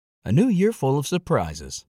A new year full of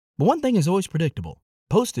surprises. But one thing is always predictable.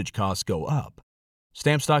 Postage costs go up.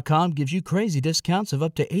 Stamps.com gives you crazy discounts of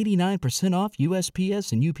up to 89% off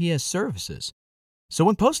USPS and UPS services. So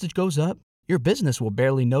when postage goes up, your business will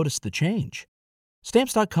barely notice the change.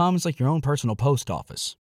 Stamps.com is like your own personal post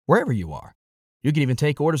office, wherever you are. You can even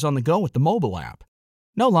take orders on the go with the mobile app.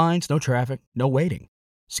 No lines, no traffic, no waiting.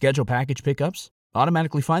 Schedule package pickups,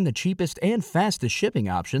 automatically find the cheapest and fastest shipping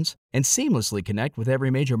options, and seamlessly connect with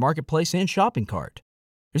every major marketplace and shopping cart.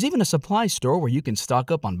 There's even a supply store where you can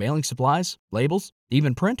stock up on mailing supplies, labels,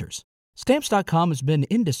 even printers. Stamps.com has been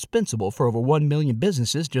indispensable for over 1 million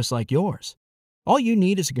businesses just like yours. All you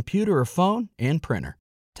need is a computer or phone and printer.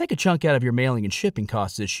 Take a chunk out of your mailing and shipping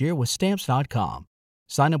costs this year with Stamps.com.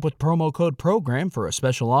 Sign up with promo code PROGRAM for a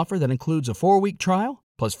special offer that includes a 4-week trial,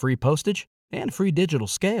 plus free postage and free digital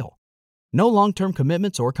scale. No long-term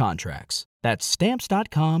commitments or contracts. That's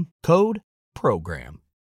Stamps.com, code PROGRAM.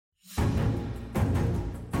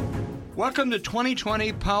 Welcome to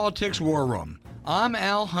 2020 Politics War Room. I'm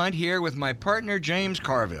Al Hunt here with my partner James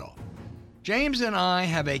Carville. James and I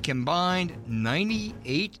have a combined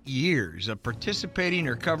 98 years of participating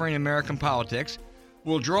or covering American politics.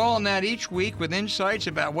 We'll draw on that each week with insights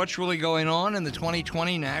about what's really going on in the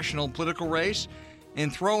 2020 national political race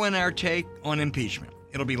and throw in our take on impeachment.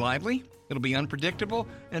 It'll be lively, it'll be unpredictable,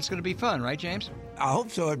 and it's going to be fun, right, James? I hope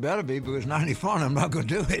so. It better be, because not any fun. I'm not going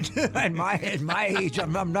to do it. At my age,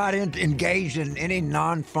 I'm not engaged in any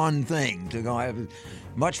non-fun thing. To go have as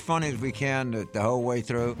much fun as we can the whole way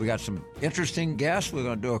through. We got some interesting guests. We're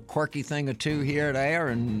going to do a quirky thing or two here and there,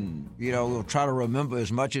 and we'll try to remember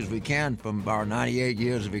as much as we can from our 98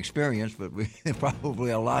 years of experience. But we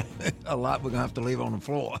probably a lot we're going to have to leave on the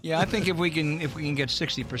floor. Yeah, I think if we can get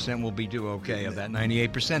 60%, we'll be okay of that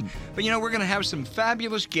 98%. But we're going to have some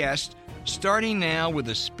fabulous guests. Starting now with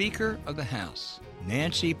the Speaker of the House,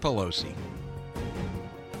 Nancy Pelosi.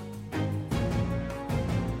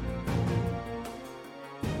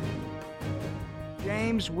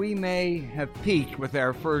 James, we may have peaked with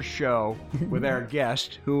our first show with our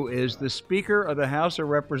guest, who is the Speaker of the House of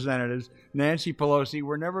Representatives, Nancy Pelosi.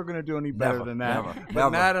 We're never going to do any better than that.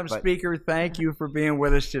 Never. Madam Speaker, thank you for being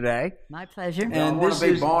with us today. My pleasure. And I want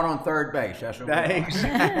to be born on third base. That's what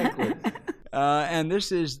exactly. And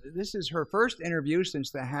this is her first interview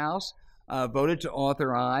since the House voted to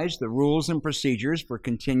authorize the rules and procedures for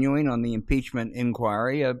continuing on the impeachment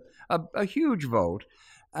inquiry, a huge vote.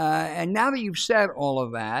 And now that you've said all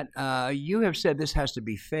of that, you have said this has to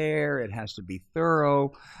be fair, it has to be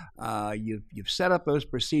thorough. You've set up those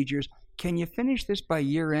procedures. Can you finish this by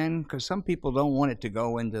year end? Because some people don't want it to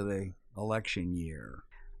go into the election year.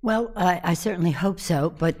 Well, I certainly hope so,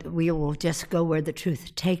 but we will just go where the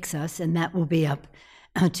truth takes us, and that will be up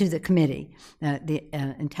to the committee, the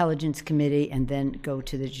Intelligence Committee, and then go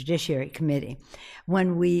to the Judiciary Committee.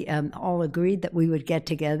 When we all agreed that we would get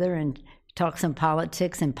together and talk some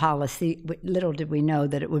politics and policy, little did we know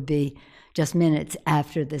that it would be just minutes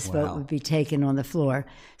after this vote would be taken on the floor.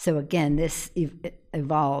 So again, this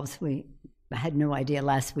evolves. I had no idea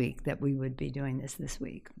last week that we would be doing this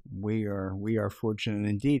week. We are fortunate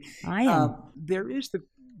indeed. I am. There is the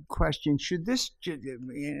question: should the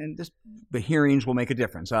hearings will make a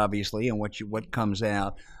difference, obviously, in what comes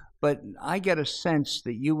out. But I get a sense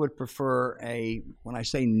that you would prefer when I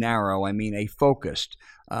say narrow, I mean a focused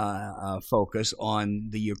focus on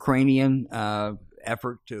the Ukrainian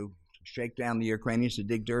effort to shake down the Ukrainians, to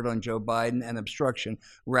dig dirt on Joe Biden, and obstruction,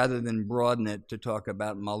 rather than broaden it to talk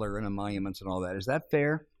about Mueller and emoluments and all that. Is that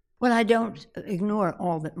fair? Well, I don't ignore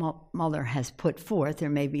all that Mueller has put forth. There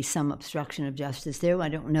may be some obstruction of justice there. I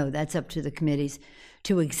don't know. That's up to the committees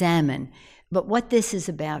to examine. But what this is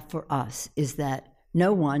about for us is that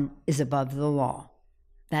no one is above the law.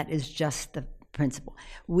 That is just the principle.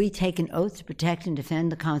 We take an oath to protect and defend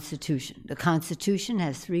the Constitution. The Constitution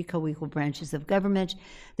has 3 co-equal branches of government.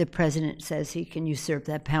 The president says he can usurp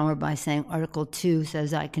that power by saying Article 2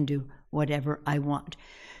 says I can do whatever I want.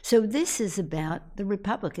 So this is about the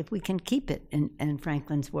republic, if we can keep it in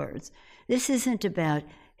Franklin's words. This isn't about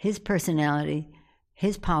his personality,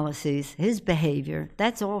 his policies, his behavior.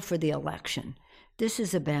 That's all for the election. This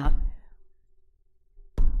is about,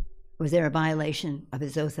 was there a violation of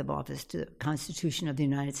his oath of office to the Constitution of the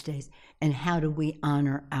United States? And how do we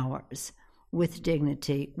honor ours with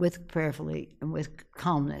dignity, with prayerfully, and with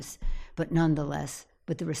calmness, but nonetheless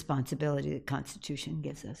with the responsibility the Constitution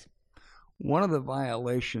gives us? One of the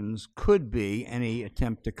violations could be any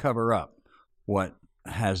attempt to cover up what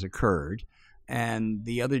has occurred. And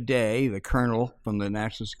the other day, the colonel from the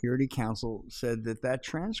National Security Council said that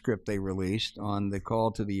transcript they released on the call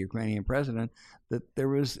to the Ukrainian president, that there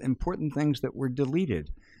was important things that were deleted.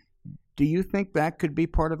 Do you think that could be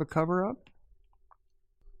part of a cover-up?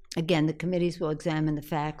 Again, the committees will examine the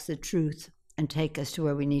facts, the truth, and take us to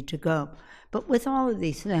where we need to go. But with all of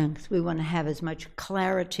these things, we want to have as much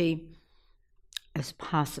clarity as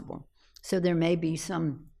possible. So there may be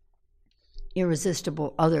some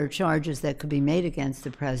irresistible other charges that could be made against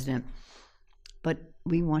the president, but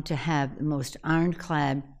we want to have the most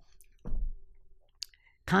ironclad,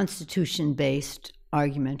 Constitution-based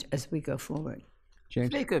argument as we go forward.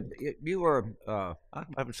 James? Speaker, you were, I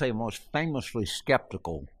would say, most famously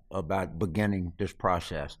skeptical about beginning this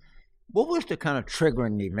process. What was the kind of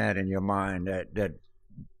triggering event in your mind that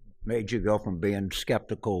made you go from being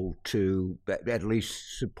skeptical to at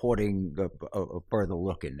least supporting a further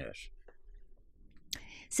look in this?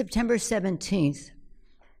 September 17th,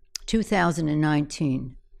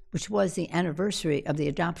 2019, which was the anniversary of the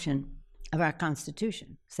adoption of our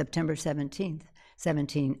Constitution, September 17th,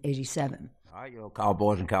 1787. All right, you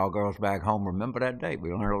cowboys and cowgirls back home, remember that date.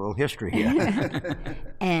 We learned a little history here.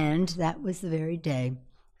 And that was the very day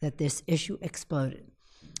that this issue exploded,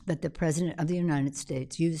 that the President of the United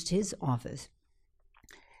States used his office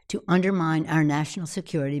to undermine our national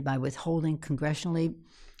security by withholding congressionally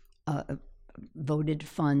voted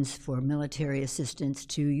funds for military assistance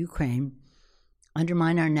to Ukraine,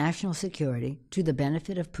 undermine our national security to the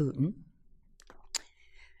benefit of Putin,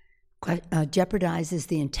 jeopardizes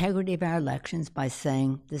the integrity of our elections by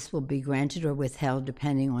saying this will be granted or withheld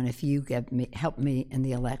depending on if you help me in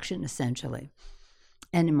the election, essentially.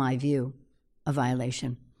 And in my view, a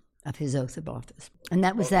violation of his oath of office. And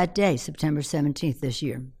that was that day, September 17th this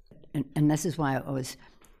year. And this is why I was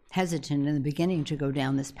hesitant in the beginning to go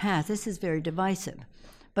down this path. This is very divisive.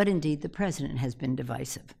 But indeed, the president has been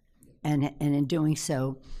divisive. And in doing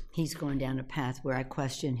so, he's going down a path where I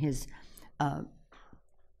question his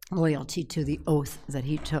loyalty to the oath that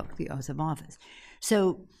he took, the oath of office.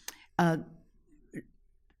 So the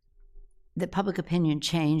public opinion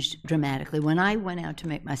changed dramatically. When I went out to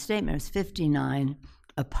make my statement, it was 59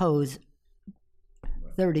 oppose,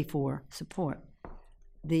 34 support.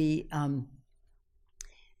 That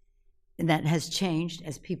has changed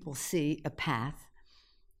as people see a path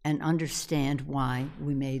and understand why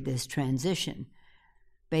we made this transition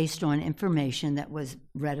based on information that was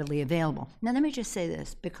readily available. Now, let me just say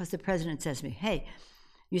this, because the president says to me, hey,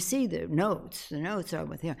 you see the notes are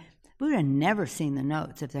with him. We would have never seen the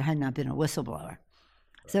notes if there had not been a whistleblower.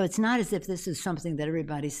 So it's not as if this is something that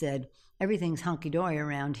everybody said, everything's hunky-dory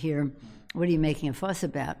around here, what are you making a fuss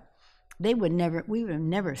about? We would have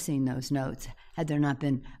never seen those notes had there not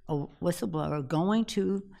been a whistleblower going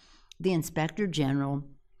to the Inspector General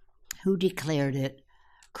who declared it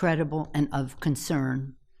credible and of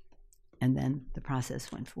concern. And then the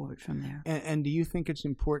process went forward from there. And do you think it's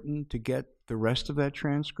important to get the rest of that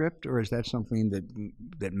transcript, or is that something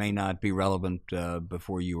that may not be relevant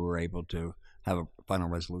before you were able to have a final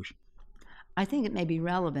resolution? I think it may be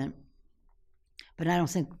relevant, but I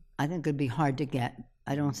think it'd be hard to get.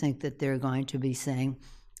 I don't think that they're going to be saying,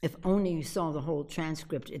 if only you saw the whole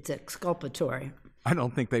transcript, it's exculpatory. I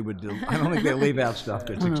don't think they would do. I don't think they leave out stuff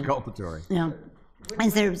that's exculpatory. Yeah.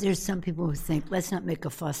 And there's some people who think, let's not make a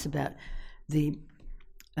fuss about the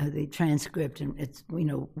transcript and it's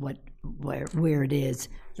where it is.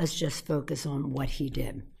 Let's just focus on what he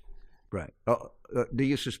did. Right. Do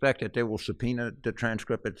you suspect that they will subpoena the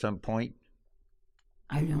transcript at some point?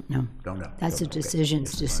 I don't know. Don't know. That's a decision.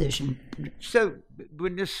 So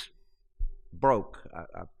when this broke,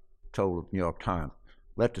 I told the New York Times,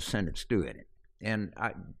 let the Senate stew in it. And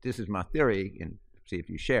this is my theory, and see if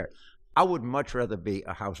you share it. I would much rather be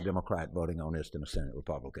a House Democrat voting on this than a Senate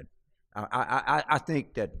Republican. I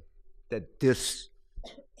think that this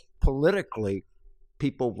politically,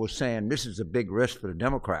 people were saying this is a big risk for the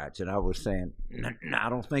Democrats, and I was saying, no, I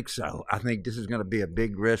don't think so. I think this is going to be a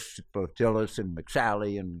big risk for Tillis and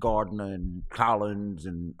McSally and Gardner and Collins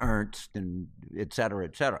and Ernst and et cetera,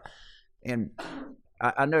 et cetera. And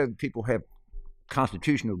I know people have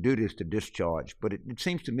constitutional duties to discharge, but it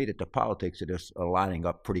seems to me that the politics of this are lining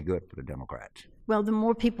up pretty good for the Democrats. Well, the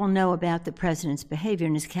more people know about the president's behavior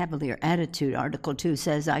and his cavalier attitude, Article 2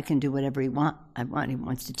 says I can do whatever I want. He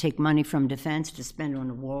wants to take money from defense to spend on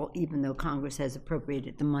a wall, even though Congress has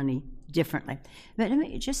appropriated the money differently. But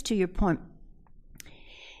just to your point,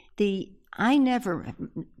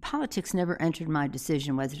 politics never entered my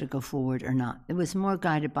decision whether to go forward or not. It was more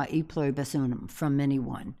guided by e pluribus unum, from many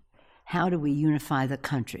one. How do we unify the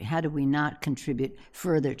country? How do we not contribute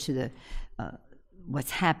further to the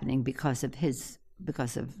what's happening because of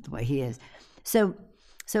the way he is? So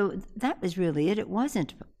that was really it. It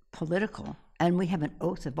wasn't political And we have an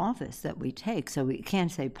oath of office that we take, so we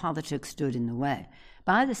can't say politics stood in the way.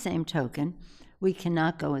 By the same token, we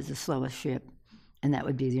cannot go as the slowest ship, and that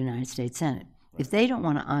would be the United States Senate. If they don't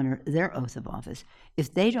want to honor their oath of office,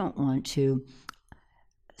 if they don't want to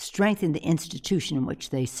strengthen the institution in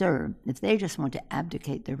which they serve, if they just want to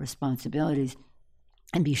abdicate their responsibilities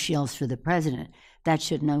and be shills for the president, that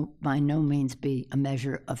should by no means be a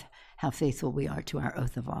measure of how faithful we are to our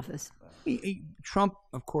oath of office. Trump,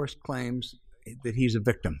 of course, claims that he's a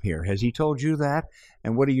victim here. Has he told you that?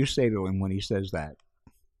 And what do you say to him when he says that?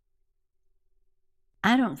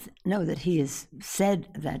 I don't know that he has said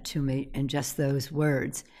that to me in just those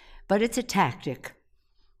words, but it's a tactic.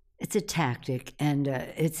 It's a tactic, and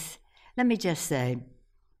let me just say,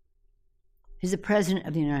 he's the president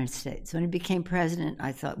of the United States. When he became president,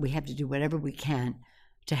 I thought we have to do whatever we can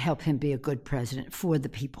to help him be a good president for the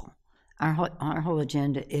people. Our whole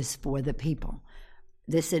agenda is for the people.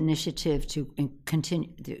 This initiative to continue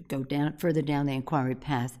to go further down the inquiry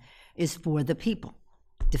path is for the people,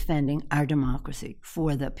 defending our democracy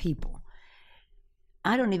for the people.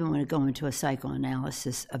 I don't even want to go into a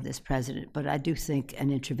psychoanalysis of this president, but I do think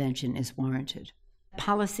an intervention is warranted.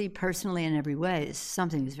 Policy, personally, in every way, is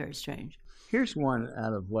something that's very strange. Here's one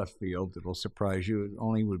out of left field that will surprise you. It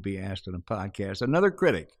only would be asked on a podcast. Another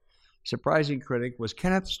surprising critic, was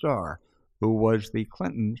Kenneth Starr, who was the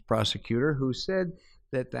Clinton prosecutor, who said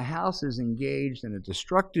that the House is engaged in a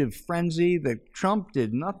destructive frenzy, that Trump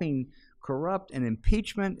did nothing corrupt, and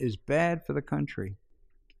impeachment is bad for the country.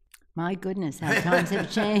 My goodness, how times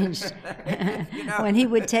have changed. When he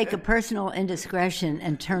would take a personal indiscretion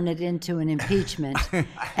and turn it into an impeachment,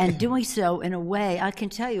 and doing so in a way, I can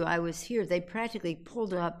tell you, I was here, they practically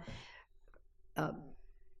pulled up,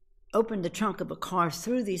 opened the trunk of a car,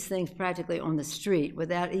 threw these things practically on the street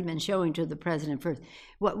without even showing to the president first.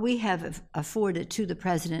 What we have afforded to the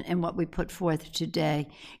president and what we put forth today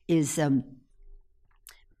is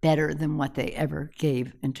better than what they ever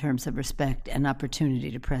gave in terms of respect and opportunity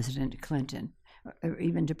to President Clinton, or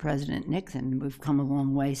even to President Nixon. We've come a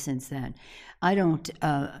long way since then.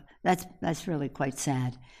 That's really quite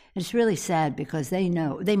sad. It's really sad because they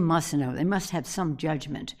must have some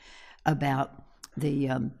judgment about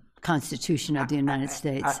the Constitution of the United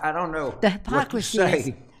States. I don't know the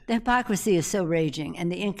hypocrisy is so raging,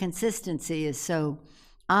 and the inconsistency is so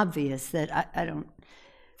obvious that I don't.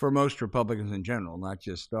 For most Republicans in general, not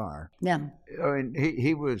just Starr. Yeah. I mean,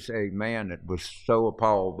 he was a man that was so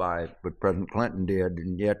appalled by what President Clinton did,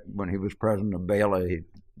 and yet when he was president of Baylor,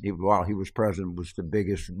 while he was president, was the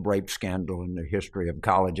biggest rape scandal in the history of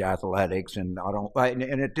college athletics. And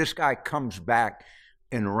this guy comes back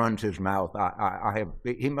and runs his mouth.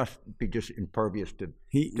 He must be just impervious to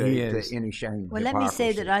any shame. Well, let me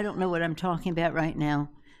say that I don't know what I'm talking about right now,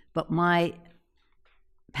 but my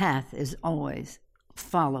path is always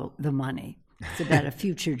follow the money. It's about a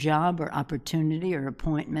future job or opportunity or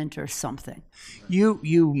appointment or something.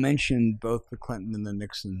 You mentioned both the Clinton and the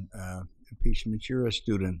Nixon impeachment. You're a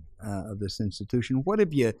student of this institution. What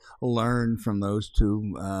have you learned from those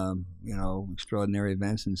two, extraordinary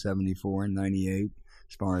events in '74 and '98?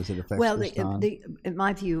 As far as it affects this time?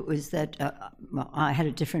 My view is that I had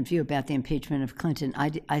a different view about the impeachment of Clinton.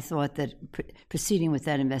 I thought that proceeding with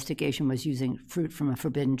that investigation was using fruit from a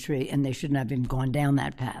forbidden tree, and they shouldn't have even gone down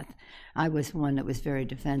that path. I was one that was very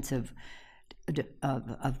defensive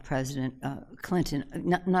of President Clinton,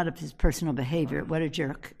 not of his personal behavior. What a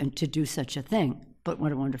jerk and to do such a thing, but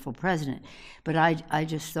what a wonderful president. But I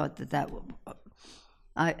just thought that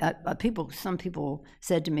some people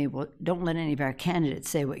said to me, well, don't let any of our candidates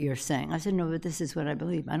say what you're saying. I said, no, but this is what I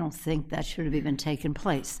believe. I don't think that should have even taken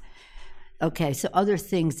place. Okay, so other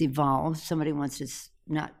things evolved. Somebody wants to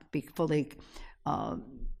not be fully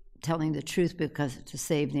telling the truth because to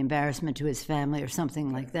save the embarrassment to his family or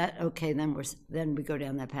something like that. Okay, then we go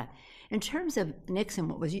down that path. In terms of Nixon,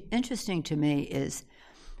 what was interesting to me is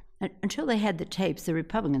until they had the tapes, the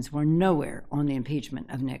Republicans were nowhere on the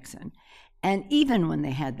impeachment of Nixon. And even when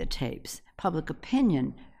they had the tapes, public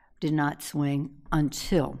opinion did not swing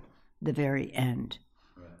until the very end.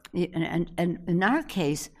 Right. And in our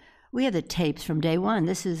case, we have the tapes from day one.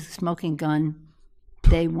 This is smoking gun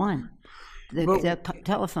day one, the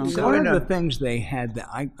telephone. So one of the things they had that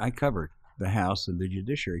I covered the House and the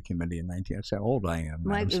Judiciary Committee in 19. That's how old I am.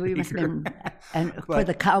 We must have been, for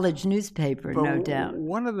the college newspaper, no doubt.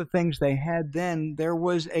 One of the things they had then, there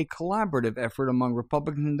was a collaborative effort among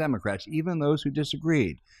Republicans and Democrats, even those who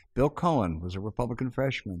disagreed. Bill Cohen was a Republican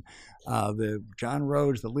freshman. John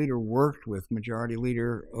Rhodes, the leader, worked with Majority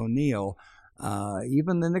Leader O'Neill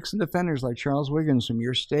Even the Nixon defenders like Charles Wiggins from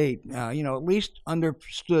your state, at least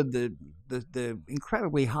understood the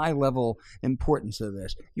incredibly high-level importance of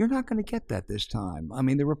this. You're not going to get that this time. I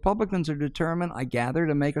mean, the Republicans are determined, I gather,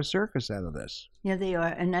 to make a circus out of this. Yeah, they are,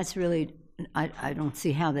 and that's really, I don't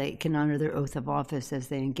see how they can honor their oath of office as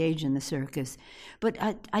they engage in the circus. But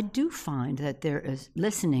I do find that there is,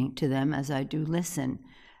 listening to them as I do listen,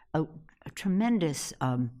 a tremendous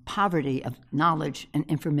poverty of knowledge and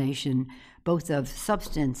information, both of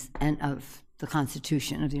substance and of the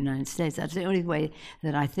Constitution of the United States. That's the only way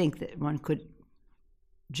that I think that one could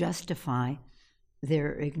justify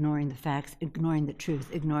their ignoring the facts, ignoring the truth,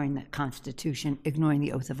 ignoring the Constitution, ignoring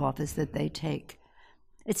the oath of office that they take.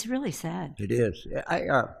 It's really sad. It is.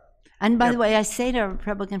 And by the way, I say to our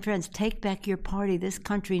Republican friends, take back your party. This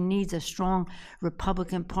country needs a strong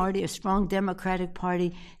Republican Party, a strong Democratic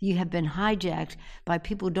Party. You have been hijacked by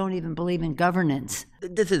people who don't even believe in governance.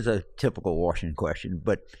 This is a typical Washington question,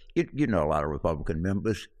 but you know a lot of Republican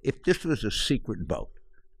members. If this was a secret vote,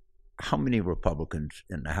 how many Republicans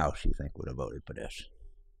in the House do you think would have voted for this?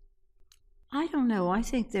 I don't know. I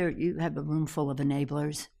think you have a room full of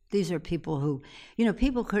enablers. These are people who,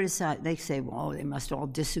 people criticize, they say, well, they must all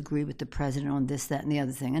disagree with the president on this, that, and the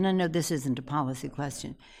other thing. And I know this isn't a policy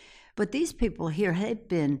question. But these people here have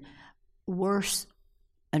been worse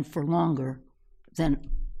and for longer than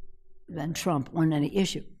Trump on any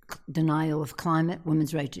issue. Denial of climate,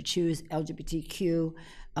 women's right to choose, LGBTQ,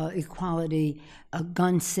 equality,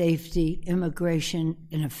 gun safety, immigration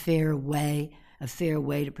in a fair way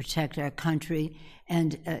to protect our country,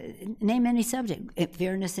 and name any subject,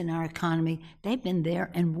 fairness in our economy. They've been there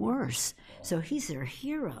and worse. So he's their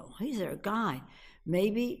hero. He's their guy.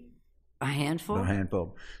 Maybe a handful. A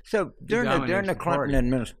handful. So during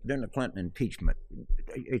the Clinton impeachment,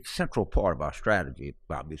 a central part of our strategy,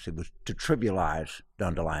 obviously, was to trivialize the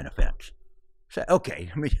underlying offense. So, okay,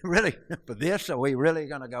 I mean, really, for this, are we really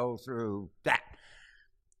going to go through that?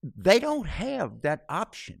 They don't have that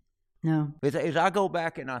option. No. As I go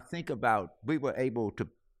back and I think about, we were able to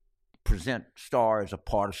present Starr as a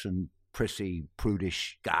partisan, prissy,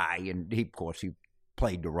 prudish guy, and he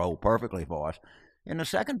played the role perfectly for us. And the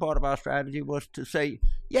second part of our strategy was to say,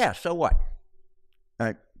 yeah, so what?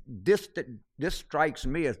 This strikes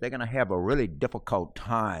me as they're going to have a really difficult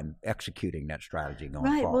time executing that strategy going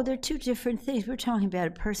forward. Right. Well, they're two different things. We're talking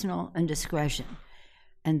about personal indiscretion,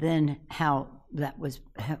 and then how that was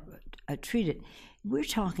treated. We're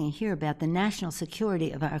talking here about the national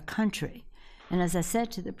security of our country. And as I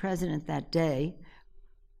said to the president that day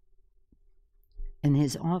in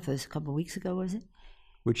his office a couple of weeks ago, was it?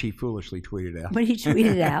 Which he foolishly tweeted out. But he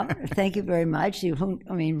tweeted out, thank you very much.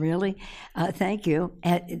 Really, thank you.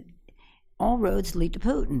 All roads lead to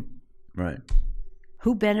Putin. Right.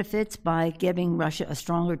 Who benefits by giving Russia a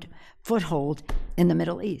stronger foothold in the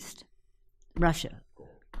Middle East? Russia.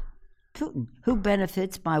 Putin. Who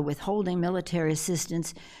benefits by withholding military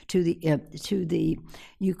assistance to the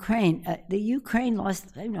Ukraine? The Ukraine lost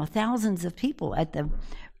thousands of people at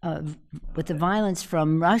with the violence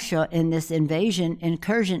from Russia in this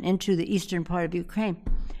incursion into the eastern part of Ukraine,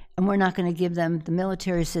 and we're not going to give them the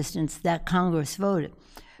military assistance that Congress voted.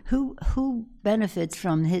 Who benefits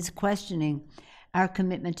from his questioning our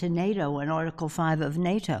commitment to NATO and Article 5 of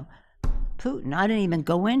NATO? Putin. I didn't even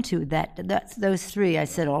go into that. That's those three. I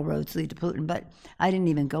said all roads lead to Putin, but I didn't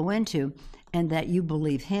even go into, and that you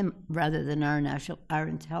believe him rather than our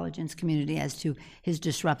intelligence community as to his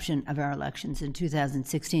disruption of our elections in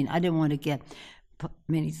 2016. I didn't want to get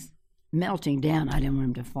he's melting down. I didn't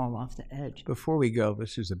want him to fall off the edge. Before we go,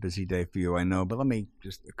 this is a busy day for you, I know, but let me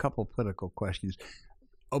just a couple political questions.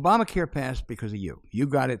 Obamacare passed because of you. You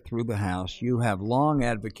got it through the House. You have long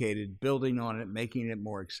advocated building on it, making it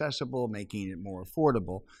more accessible, making it more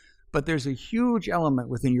affordable. But there's a huge element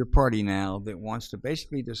within your party now that wants to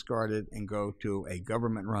basically discard it and go to a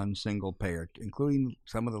government-run single payer, including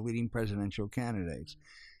some of the leading presidential candidates.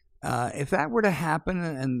 If that were to happen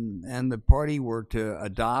and the party were to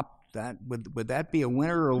adopt that, would that be a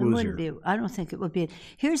winner or a loser? I don't think it would be.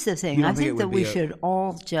 Here's the thing. I think that we should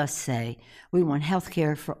all just say we want health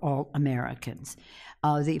care for all Americans.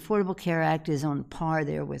 The Affordable Care Act is on par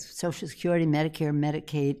there with Social Security, Medicare,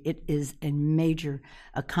 Medicaid. It is a major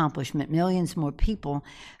accomplishment. Millions more people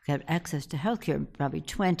have access to health care, probably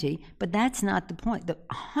 20, but that's not the point. The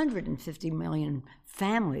 150 million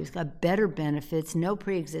families got better benefits, no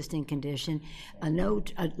pre-existing condition, no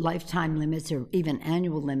lifetime limits or even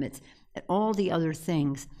annual limits, all the other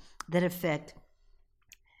things that affect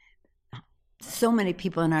so many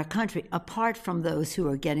people in our country, apart from those who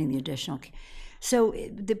are getting the additional care. So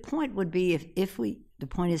the point would be the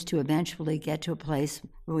point is to eventually get to a place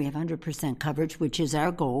where we have 100% coverage, which is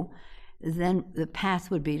our goal, then the path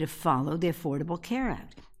would be to follow the Affordable Care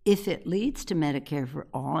Act. If it leads to Medicare for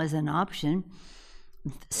all as an option,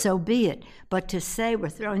 so be it. But to say we're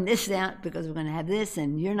throwing this out because we're going to have this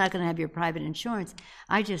and you're not going to have your private insurance,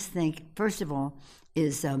 I just think, first of all,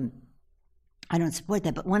 is I don't support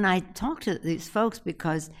that. But when I talk to these folks,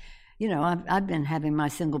 because I've been having my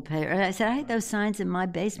single payer, I said I had those signs in my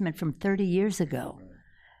basement from 30 years ago.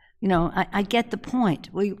 I get the point.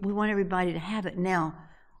 We want everybody to have it. Now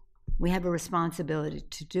we have a responsibility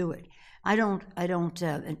to do it. I don't.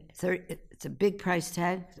 It's a big price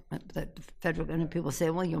tag. The federal government people say,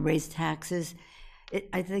 well, you'll raise taxes.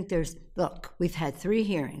 I think we've had 3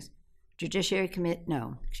 hearings,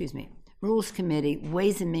 Rules Committee,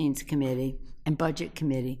 Ways and Means Committee, and Budget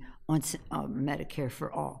Committee on Medicare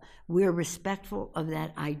for All. We're respectful of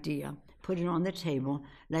that idea. Put it on the table.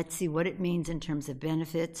 Let's see what it means in terms of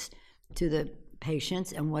benefits to the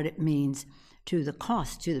patients and what it means to the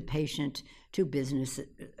cost to the patient, to business,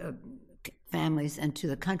 families, and to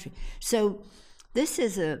the country. So this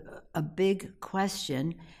is a big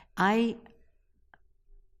question. I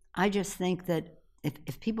just think that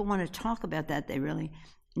if people want to talk about that, they really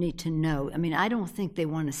need to know. I mean, I don't think they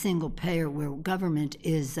want a single payer where government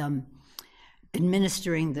is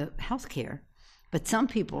administering the health care, but some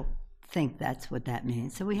people think that's what that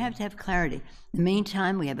means. So we have to have clarity. In the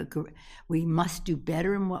meantime, we must do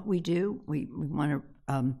better in what we do. We want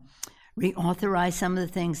to reauthorize some of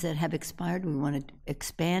the things that have expired. We want to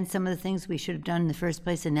expand some of the things we should have done in the first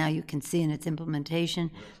place, and now you can see in its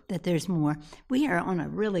implementation that there's more. We are on a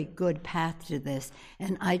really good path to this,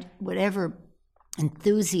 and whatever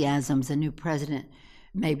enthusiasms a new president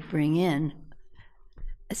may bring in,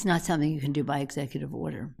 it's not something you can do by executive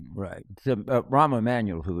order. Right. So, Rahm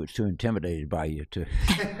Emanuel, who was too intimidated by you to...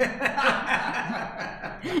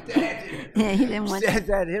 He didn't want said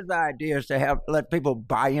that his idea is to let people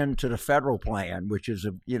buy into the federal plan, which is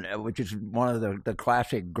one of the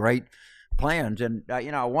classic great plans. And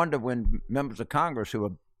I wonder when members of Congress who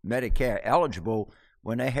are Medicare eligible,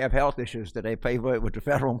 when they have health issues, that they pay for it with the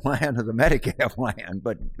federal plan or the Medicare plan.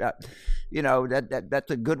 But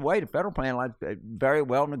that's a good way. The federal plan is very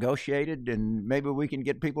well negotiated, and maybe we can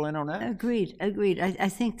get people in on that. Agreed. I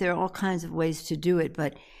think there are all kinds of ways to do it,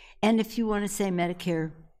 and if you want to say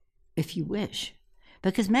Medicare, if you wish,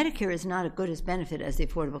 because Medicare is not as good as benefit as the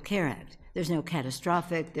Affordable Care Act. There's no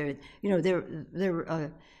catastrophic.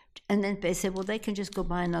 And then they said, well, they can just go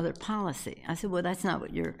buy another policy. I said, well, that's not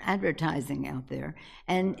what you're advertising out there.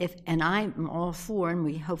 And I'm all for, and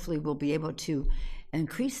we hopefully will be able to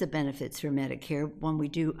increase the benefits for Medicare when we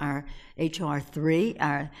do our H.R. 3,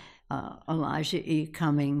 our Elijah E.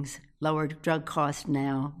 Cummings Lower Drug Cost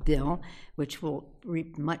Now bill, which will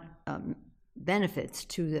reap benefits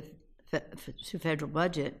to the federal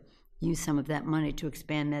budget, use some of that money to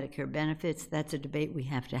expand Medicare benefits. That's a debate we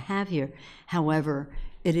have to have here. However,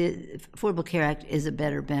 Affordable Care Act is a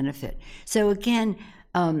better benefit. So again,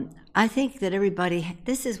 I think that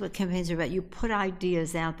this is what campaigns are about. You put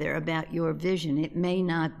ideas out there about your vision. It may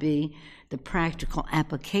not be the practical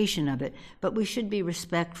application of it, but we should be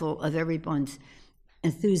respectful of everyone's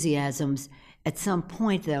enthusiasms. At some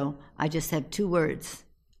point, though, I just have 2 words.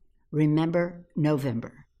 Remember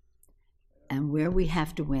November. And where we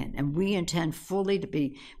have to win. And we intend fully to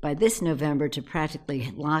be, by this November, to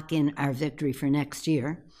practically lock in our victory for next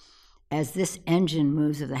year as this engine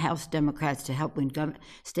moves of the House Democrats to help win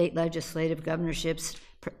state legislative governorships,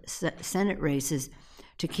 Senate races,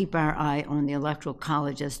 to keep our eye on the Electoral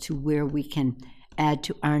College as to where we can add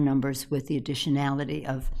to our numbers with the additionality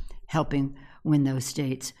of helping win those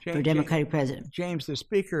states for a Democratic president. James, the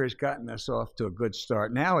Speaker has gotten us off to a good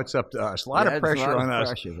start. Now it's up to us. A lot of pressure on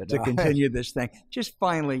us to continue this thing. Just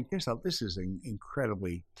finally, this is an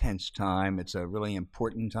incredibly tense time. It's a really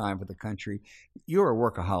important time for the country. You're a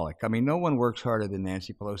workaholic. I mean, no one works harder than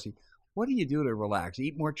Nancy Pelosi. What do you do to relax?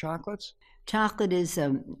 Eat more chocolates? Chocolate is,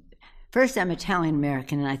 first, I'm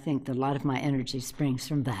Italian-American, and I think a lot of my energy springs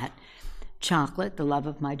from that. Chocolate, the love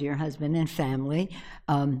of my dear husband and family.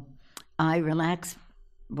 I relax.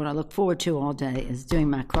 What I look forward to all day is doing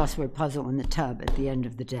my crossword puzzle in the tub at the end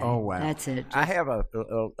of the day. Oh, wow. That's it. I have a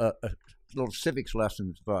little civics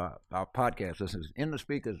lesson for our podcast. This is in the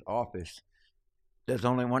Speaker's office. There's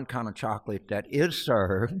only one kind of chocolate that is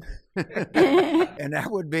served, and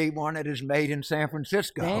that would be one that is made in San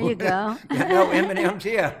Francisco. There you go. No M&Ms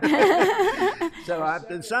here. So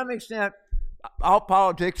to some extent, all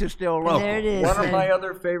politics is still local. There it is. One of my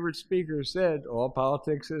other favorite speakers said, all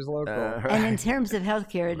politics is local. And in terms of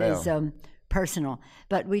healthcare, it is personal.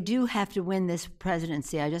 But we do have to win this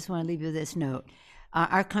presidency. I just want to leave you this note.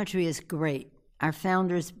 Our country is great. Our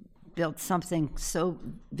founders built something so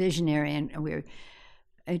visionary, and we're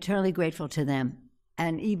eternally grateful to them.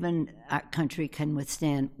 And even our country can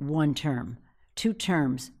withstand one term. 2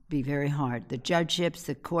 terms be very hard. The judgeships,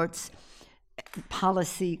 the courts,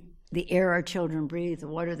 policy, the air our children breathe, the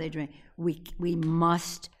water they drink. We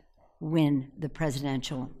must win the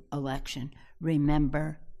presidential election.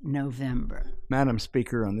 Remember November. Madam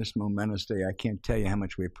Speaker, on this momentous day, I can't tell you how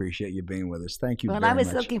much we appreciate you being with us. Thank you very much. Well, I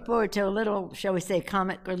was looking forward to a little, shall we say,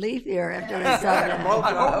 comic relief here after we saw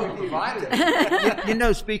that. You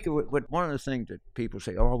know, Speaker, one of the things that people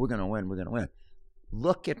say, oh, we're going to win.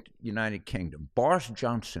 Look at United Kingdom. Boris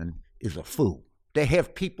Johnson is a fool. They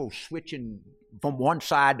have people switching from one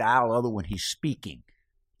side to the other when he's speaking.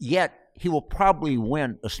 Yet he will probably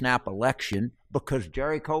win a snap election because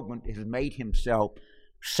Jerry Coburn has made himself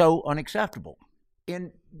so unacceptable.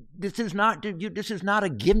 And this is not a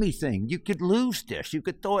gimme thing. You could lose this. You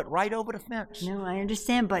could throw it right over the fence. No, I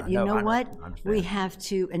understand, but you know what? We have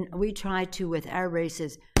to, and we try to, with our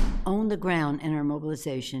races, own the ground in our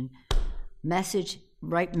mobilization. Message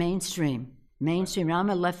right mainstream. Mainstream.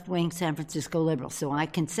 I'm a left-wing San Francisco liberal, so I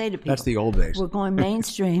can say to people, that's the old days. We're going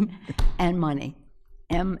mainstream and money.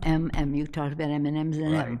 MMM. You talked about M&Ms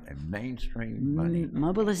and right. M. And mainstream money.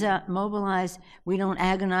 Mobilize. We don't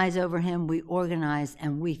agonize over him. We organize,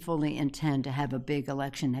 and we fully intend to have a big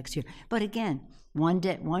election next year. But again, one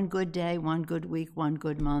good day, one good week, one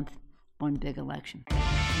good month, one big election.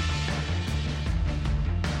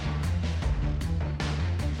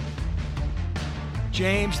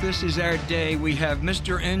 James, this is our day. We have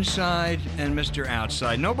Mr. Inside and Mr.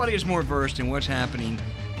 Outside. Nobody is more versed in what's happening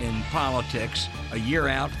in politics a year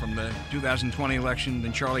out from the 2020 election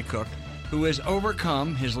than Charlie Cook, who has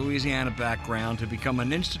overcome his Louisiana background to become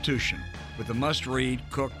an institution with the must-read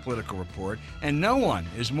Cook Political Report. And no one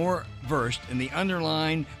is more versed in the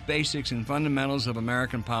underlying basics and fundamentals of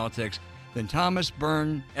American politics than Thomas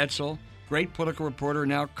Byrne Edsall, great political reporter,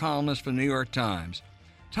 now columnist for the New York Times.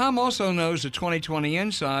 Tom also knows the 2020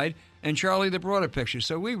 inside and Charlie the broader picture,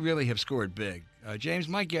 so we really have scored big. James,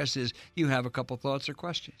 my guess is you have a couple thoughts or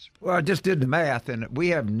questions. Well, I just did the math, and we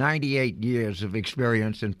have 98 years of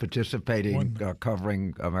experience in participating,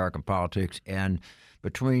 covering American politics. And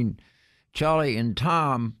between Charlie and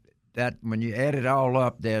Tom, that when you add it all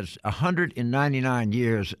up, there's 199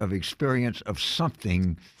 years of experience of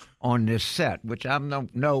something on this set, which I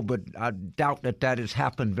don't know, but I doubt that has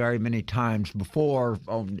happened very many times before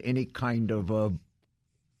on any kind of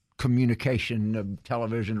communication,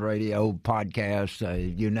 television, radio, podcast,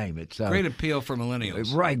 you name it. So, great appeal for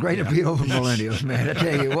millennials. Right, great appeal for millennials, man. I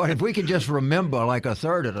tell you what, if we could just remember like a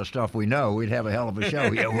third of the stuff we know, we'd have a hell of a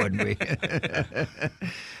show here, wouldn't we?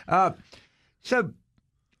 So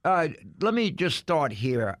let me just start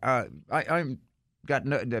here. I'm got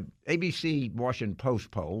the ABC Washington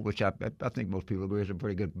Post poll, which I think most people agree is a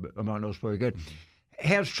pretty good among those, pretty good,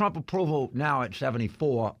 has Trump approval now at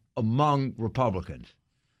 74 among Republicans.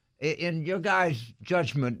 In your guys'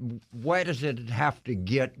 judgment, where does it have to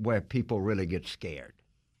get where people really get scared?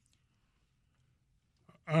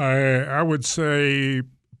 I would say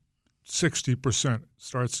 60%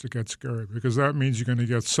 starts to get scared, because that means you're going to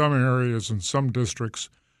get some areas and some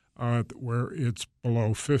districts where it's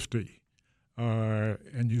below 50.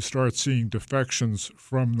 And you start seeing defections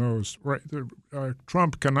from those. Right,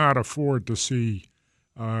 Trump cannot afford to see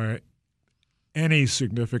any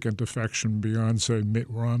significant defection beyond, say, Mitt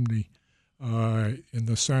Romney in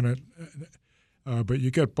the Senate. But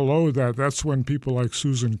you get below that, that's when people like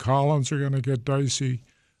Susan Collins are going to get dicey.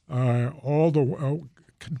 All the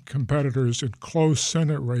competitors in close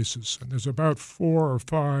Senate races, and there's about 4 or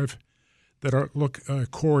 5 that are,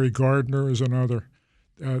 Cory Gardner is another.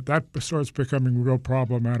 That starts becoming real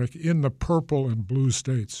problematic in the purple and blue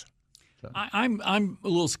states. I'm a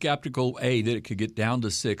little skeptical, that it could get down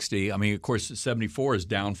to 60. I mean, of course, 74 is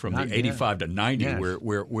down from the 85 to 90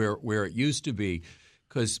 where it used to be.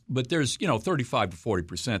 But there's 35 to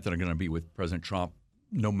 40% that are going to be with President Trump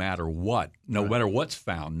no matter what, matter what's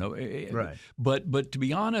found. Right. But to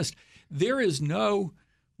be honest, there is no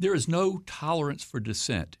tolerance for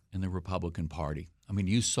dissent in the Republican Party. I mean,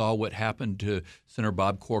 you saw what happened to Senator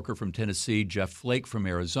Bob Corker from Tennessee, Jeff Flake from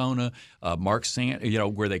Arizona,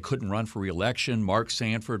 where they couldn't run for re-election. Mark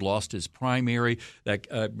Sanford lost his primary.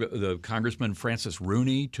 The Congressman Francis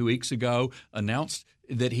Rooney 2 weeks ago announced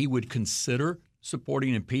that he would consider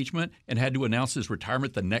supporting impeachment and had to announce his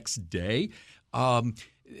retirement the next day.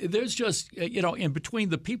 There's just, in between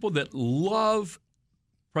the people that love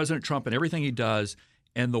President Trump and everything he does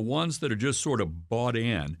and the ones that are just sort of bought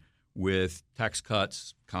in, with tax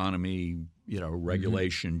cuts, economy,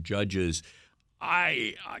 regulation, judges.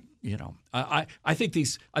 I think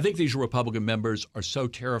these Republican members are so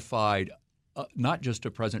terrified, not just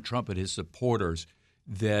of President Trump but his supporters,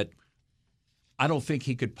 that I don't think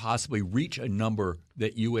he could possibly reach a number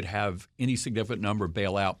that you would have any significant number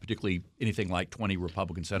bail out, particularly anything like 20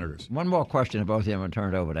 Republican senators. One more question to both of them and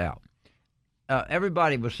turn it over to Al.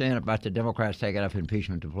 Everybody was saying about the Democrats taking up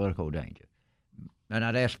impeachment to political danger. And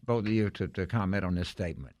I'd ask both of you to comment on this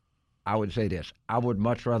statement. I would say this. I would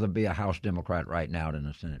much rather be a House Democrat right now than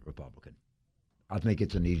a Senate Republican. I think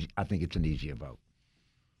it's an easier vote.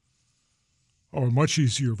 Oh, a much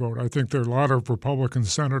easier vote. I think there are a lot of Republican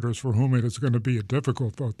senators for whom it is going to be a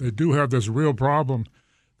difficult vote. They do have this real problem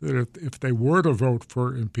that if they were to vote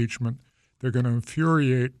for impeachment, they're going to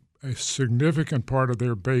infuriate a significant part of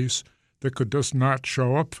their base that could just not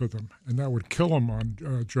show up for them, and that would kill them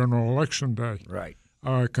on general election day. Right.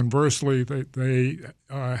 Conversely, they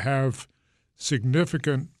have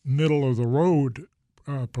significant middle-of-the-road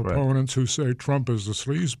proponents who say Trump is the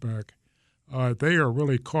sleazebag. They are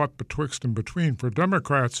really caught betwixt and between. For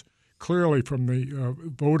Democrats, clearly from the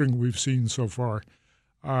voting we've seen so far,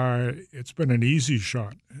 it's been an easy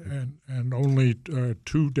shot, and only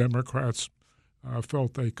 2 Democrats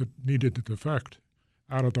felt they needed to defect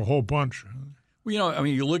out of the whole bunch. Well,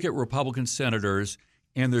 you look at Republican senators,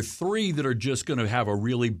 and there are 3 that are just going to have a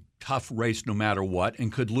really tough race no matter what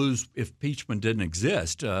and could lose if impeachment didn't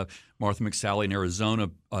exist. Martha McSally in Arizona,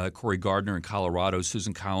 Cory Gardner in Colorado,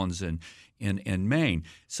 Susan Collins in Maine.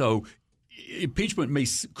 So impeachment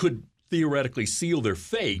could theoretically seal their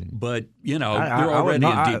fate, but, they're already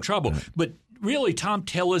in deep trouble. But really, Tom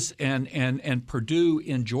Tillis and Perdue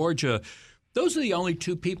in Georgia, those are the only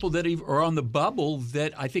 2 people that are on the bubble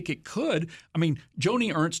that I think it could.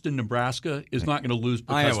 Joni Ernst in Nebraska is not going to lose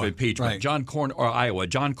because of impeachment. Right. John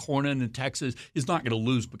Cornyn in Texas is not going to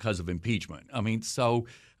lose because of impeachment. So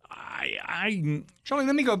Charlie,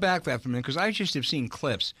 let me go back for that for a minute, because I just have seen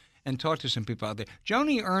clips and talked to some people out there.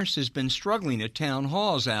 Joni Ernst has been struggling at town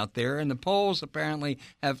halls out there, and the polls apparently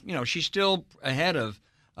have, she's still ahead of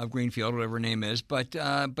Greenfield, whatever her name is. But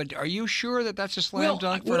are you sure that that's a slam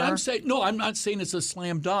dunk for her? I'm not saying it's a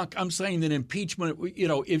slam dunk. I'm saying that impeachment,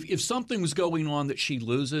 if something was going on that she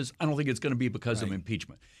loses, I don't think it's going to be because of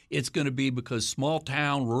impeachment. It's going to be because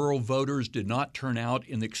small-town, rural voters did not turn out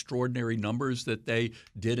in the extraordinary numbers that they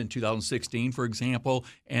did in 2016, for example,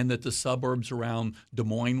 and that the suburbs around Des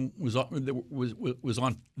Moines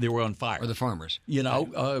they were on fire. Or the farmers.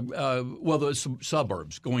 The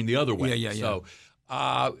suburbs going the other way. Yeah. So,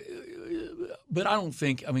 but I don't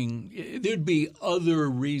think, there'd be other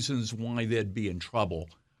reasons why they'd be in trouble.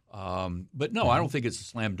 But no, I don't think it's a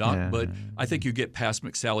slam dunk. Yeah. But I think you get past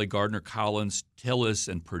McSally, Gardner, Collins, Tillis,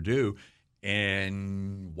 and Perdue,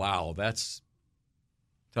 and wow, that's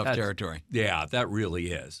tough territory. Yeah, that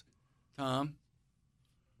really is. Tom,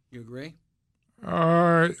 you agree?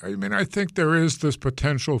 I think there is this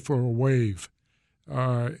potential for a wave.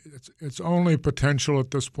 It's only potential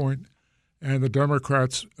at this point. And the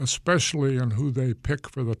Democrats, especially in who they pick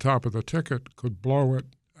for the top of the ticket, could blow it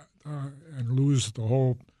and lose the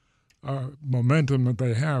whole momentum that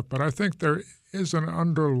they have. But I think there is an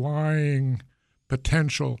underlying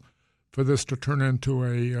potential for this to turn into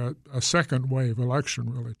a second wave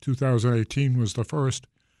election, really. 2018 was the first.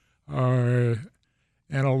 And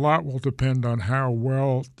a lot will depend on how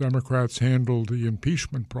well Democrats handle the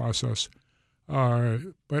impeachment process.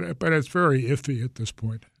 But it's very iffy at this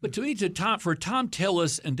point. But to me, for Tom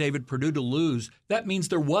Tillis and David Perdue to lose, that means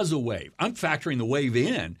there was a wave. I'm factoring the wave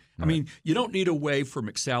in. Right. You don't need a wave for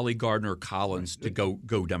McSally, Gardner, or Collins to go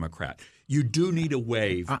Democrat. You do need a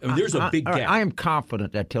wave. There's a big gap. I am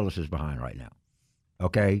confident that Tillis is behind right now.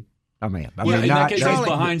 Okay? In that case, he's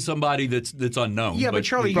behind somebody that's unknown. Yeah, but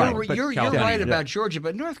Charlie, you're right about Georgia,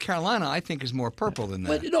 but North Carolina, I think, is more purple than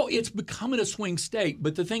that. But it's becoming a swing state.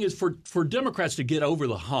 But the thing is, for Democrats to get over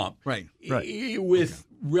the hump, with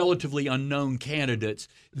relatively unknown candidates,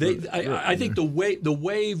 I think the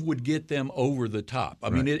wave would get them over the top.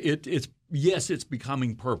 It's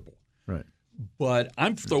becoming purple, right? But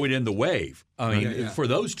I'm throwing in the wave. For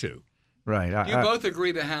those 2. Right. Do you both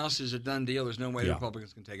agree the House is a done deal? There's no way the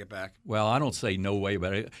Republicans can take it back? Well, I don't say no way,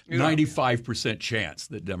 but 95% chance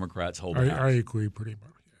that Democrats hold the House. I agree pretty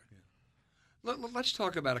much. Let's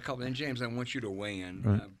talk about a couple. And, James, I want you to weigh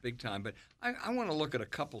in big time. But I want to look at a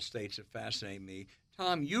couple states that fascinate me.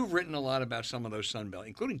 Tom, you've written a lot about some of those Sun Belt,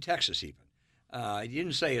 including Texas even. You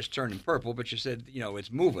didn't say it's turning purple, but you said,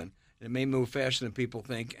 it's moving. It may move faster than people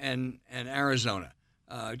think. And Arizona.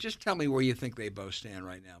 Just tell me where you think they both stand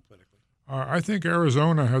right now politically. I think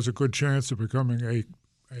Arizona has a good chance of becoming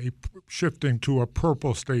shifting to a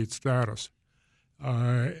purple state status.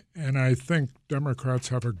 And I think Democrats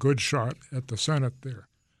have a good shot at the Senate there.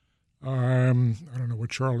 I don't know what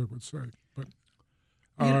Charlie would say,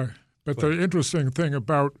 but the interesting thing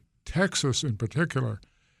about Texas in particular,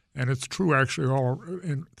 and it's true actually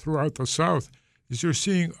throughout the South, is you're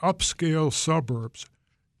seeing upscale suburbs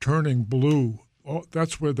turning blue.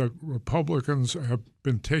 That's where the Republicans have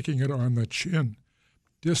been taking it on the chin.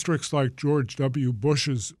 Districts like George W.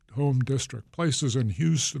 Bush's home district, places in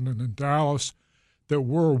Houston and in Dallas that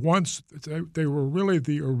were once, they were really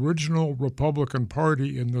the original Republican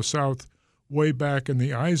Party in the South way back in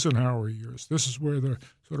the Eisenhower years. This is where the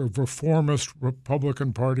sort of reformist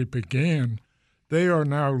Republican Party began. They are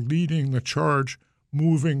now leading the charge,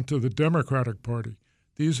 moving to the Democratic Party.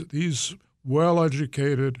 These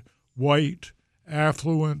well-educated, white,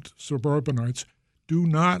 affluent suburbanites do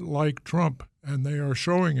not like Trump, and they are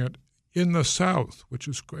showing it in the South, which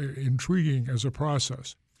is intriguing as a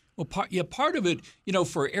process. Well, part of it,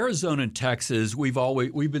 for Arizona and Texas, we've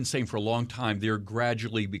been saying for a long time they're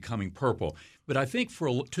gradually becoming purple. But I think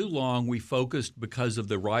for too long we focused because of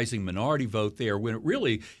the rising minority vote there, when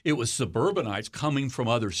it was suburbanites coming from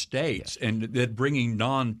other states and that bringing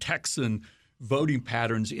non-Texan voting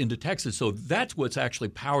patterns into Texas. So that's what's actually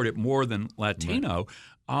powered it more than Latino.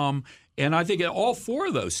 Right. And I think in all four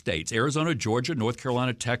of those states, Arizona, Georgia, North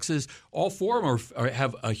Carolina, Texas, all four of them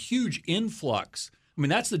have a huge influx. I mean,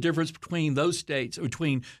 that's the difference between those states,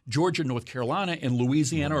 between Georgia, North Carolina, and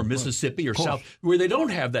Louisiana or Mississippi or South, where they don't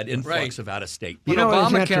have that influx of out-of-state. When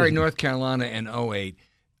Obama carried North Carolina in 2008,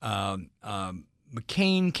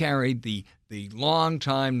 McCain carried the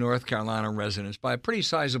longtime North Carolina residents by a pretty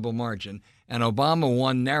sizable margin, and Obama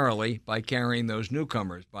won narrowly by carrying those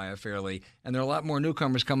newcomers by a fairly – and there are a lot more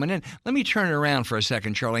newcomers coming in. Let me turn it around for a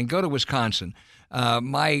second, Charlie, and go to Wisconsin.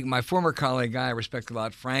 My former colleague, guy I respect a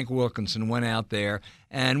lot, Frank Wilkinson, went out there,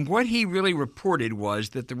 and what he really reported was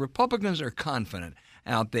that the Republicans are confident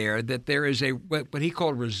out there that there is what he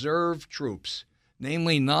called reserve troops,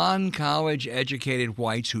 namely non-college educated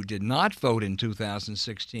whites who did not vote in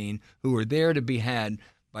 2016, who are there to be had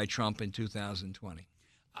by Trump in 2020.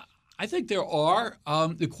 I think there are.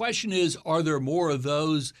 The question is, are there more of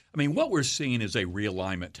those? I mean, what we're seeing is a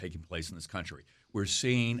realignment taking place in this country. We're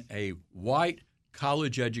seeing a white,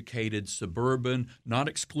 college-educated, suburban, not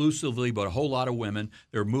exclusively, but a whole lot of women.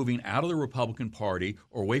 They're moving out of the Republican Party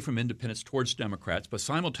or away from independents towards Democrats. But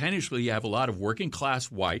simultaneously, you have a lot of working-class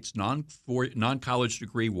whites, non-college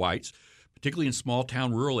degree whites, particularly in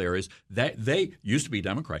small-town rural areas, that they used to be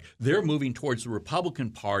Democrat. They're moving towards the Republican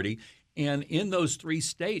Party. And in those three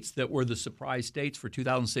states that were the surprise states for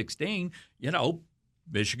 2016,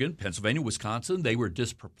 Michigan, Pennsylvania, Wisconsin, they were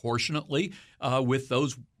disproportionately with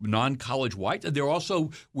those non-college whites. And they're also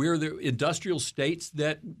where the industrial states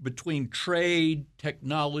that between trade,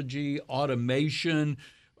 technology, automation,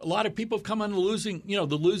 a lot of people have come on the losing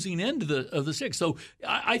end of the six. So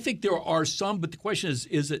I think there are some, but the question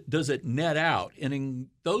is does it net out? And in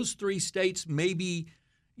those three states, maybe –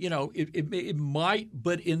 it might,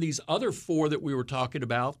 but in these other four that we were talking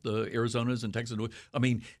about, the Arizonas and Texas, I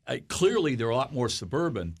mean, clearly there are a lot more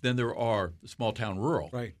suburban than there are small-town rural.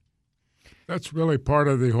 Right. That's really part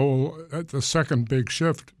of the second big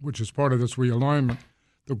shift, which is part of this realignment.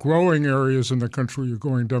 The growing areas in the country are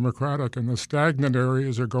going Democratic, and the stagnant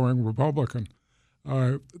areas are going Republican.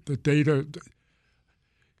 The data,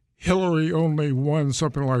 Hillary only won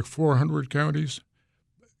something like 400 counties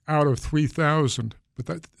out of 3,000. But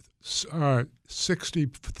that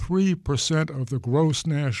 63% of the gross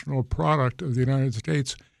national product of the United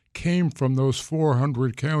States came from those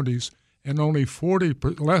 400 counties, and only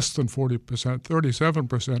less than 40%,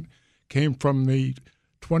 37% came from the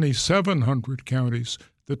 2,700 counties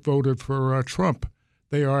that voted for Trump.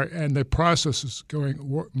 And the process is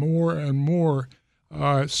going more and more.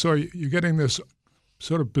 So you're getting this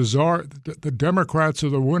sort of bizarre. The Democrats are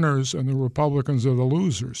the winners, and the Republicans are the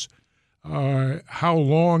losers. How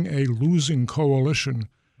long a losing coalition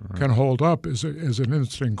can hold up is an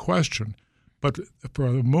interesting question. But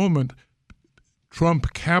for the moment,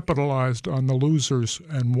 Trump capitalized on the losers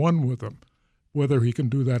and won with them. Whether he can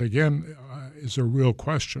do that again is a real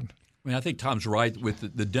question. I mean, I think Tom's right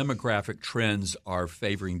with the demographic trends are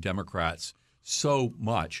favoring Democrats so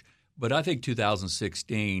much. But I think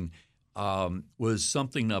 2016 was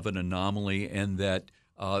something of an anomaly, and that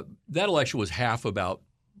election was half about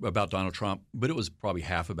Donald Trump, but it was probably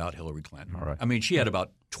half about Hillary Clinton. All right. I mean, she had about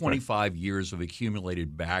 25 years of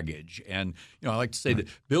accumulated baggage. And, I like to say that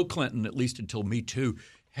Bill Clinton, at least until Me Too,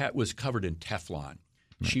 was covered in Teflon.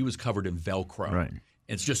 She was covered in Velcro. Right.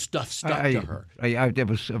 It's just stuff stuck to her. I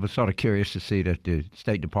was sort of curious to see that the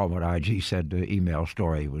State Department IG said the email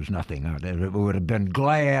story was nothing. I would have been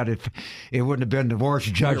glad if it wouldn't have been the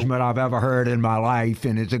worst judgment I've ever heard in my life,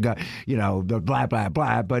 and it's the blah, blah,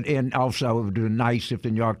 blah. But also it would have been nice if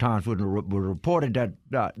the New York Times would have reported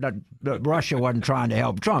that Russia wasn't trying to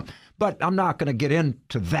help Trump. But I'm not going to get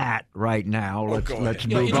into that right now. Let's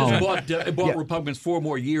move on. It bought Republicans 4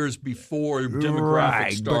 more years before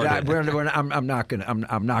demographics started. But I'm not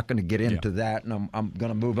going to get into that, and I'm going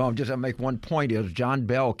to move on. Just to make one point is John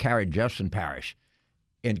Bell carried Jefferson Parish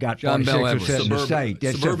and got 46% in the state.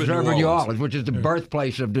 It's suburban New Orleans, which is the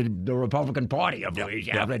birthplace of the Republican Party of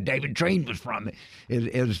Louisiana, that David Treen was from.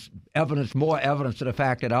 Is evidence, more evidence to the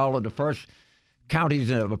fact that all of the first counties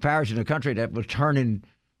of a parish in the country that was turning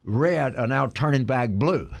red are now turning back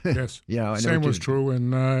blue. Yes. And same was true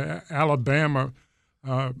in Alabama.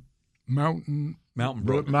 Mountain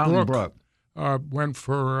Brook went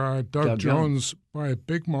for Doug Jones by a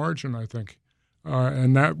big margin, I think,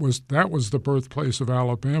 and that was the birthplace of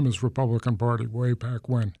Alabama's Republican Party way back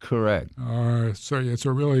when. Correct. So it's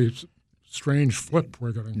a really strange flip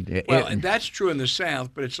we're getting. Well, and that's true in the South,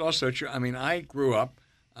 but it's also true. I mean, I grew up.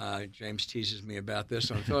 James teases me about this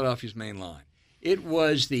on Philadelphia's Main Line. It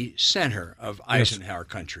was the center of Eisenhower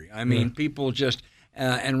country. I mean, people just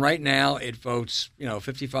and right now it votes,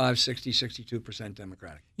 55, 60, 62%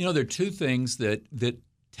 Democratic. There are two things that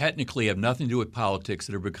technically have nothing to do with politics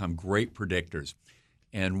that have become great predictors.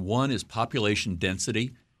 And one is population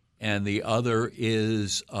density, and the other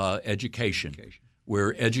is education,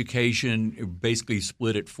 where education basically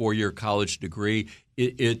split at 4-year college degree.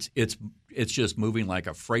 It's just moving like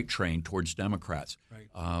a freight train towards Democrats. Right.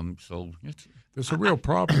 There's a real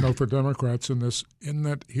problem, though, for Democrats in this, in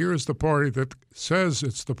that here's the party that says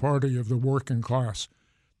it's the party of the working class,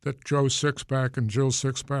 that Joe Sixpack and Jill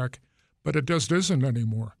Sixpack, but it just isn't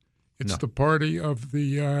anymore. It's the party of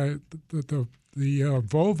the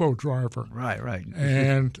Volvo driver. Right.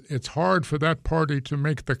 And it's hard for that party to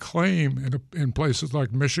make the claim in places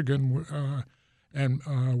like Michigan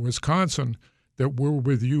and Wisconsin that we're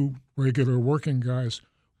with you regular working guys,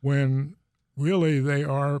 when really they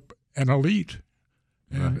are an elite.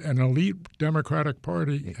 And an elite Democratic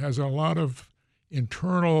Party has a lot of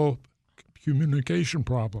internal communication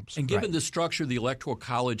problems. And given the structure of the Electoral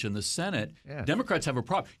College and the Senate, Democrats have a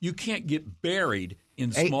problem. You can't get buried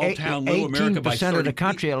in small-town little America by 18% of the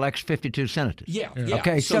country elects 52 senators. Yeah.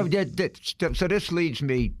 Okay, so this leads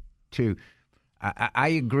me to I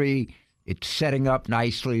agree. It's setting up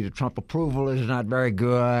nicely. The Trump approval is not very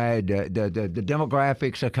good. The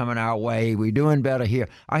demographics are coming our way. We're doing better here.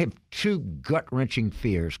 I have 2 gut-wrenching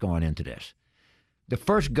fears going into this. The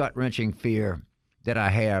first gut-wrenching fear that I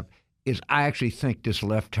have is I actually think this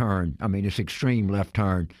left turn, this extreme left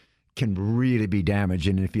turn, can really be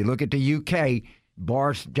damaging. And if you look at the UK,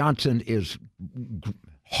 Boris Johnson is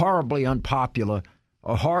horribly unpopular,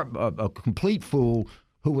 a complete fool,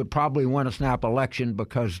 who would probably win a snap election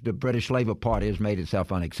because the British Labour Party has made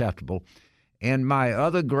itself unacceptable. And my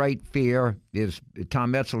other great fear is,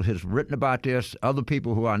 Tom Edsall has written about this, other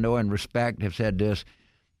people who I know and respect have said this,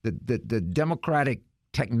 the Democratic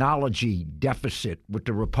technology deficit with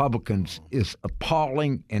the Republicans is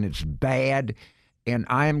appalling and it's bad. And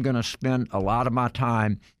I am going to spend a lot of my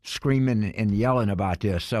time screaming and yelling about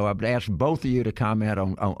this. So I would ask both of you to comment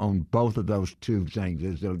on both of those 2 things: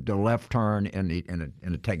 is the left turn and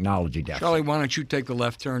the technology deficit. Charlie, why don't you take the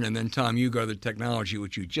left turn, and then Tom, you go to the technology,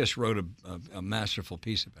 which you just wrote a masterful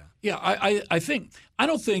piece about. Yeah, I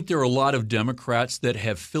don't think there are a lot of Democrats that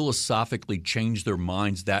have philosophically changed their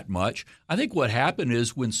minds that much. I think what happened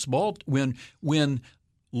is when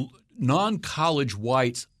non-college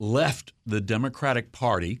whites left the Democratic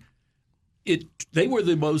Party, they were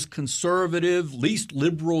the most conservative, least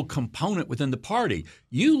liberal component within the party.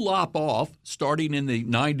 You lop off, starting in the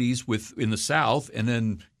 90s in the South, and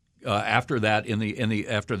then after that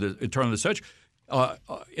after the turn of the century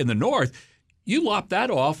in the North, you lop that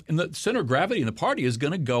off, and the center of gravity in the party is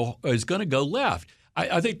going to go left.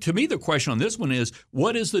 I think, to me, the question on this one is,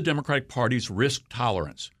 what is the Democratic Party's risk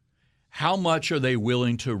tolerance? How much are they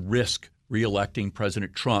willing to risk reelecting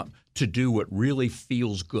President Trump to do what really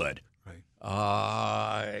feels good? Right.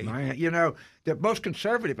 The most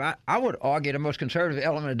conservative, I would argue the most conservative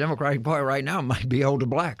element of the Democratic Party right now might be older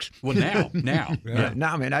blacks. Well, now. Yeah.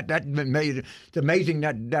 Now, that made it's amazing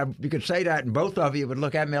that you could say that, and both of you would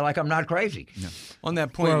look at me like I'm not crazy. Yeah. On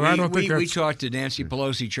that point, we talked to Nancy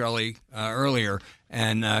Pelosi, Charlie, earlier,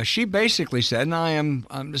 and she basically said, and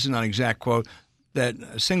this is not an exact quote, that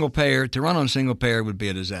to run on single payer would be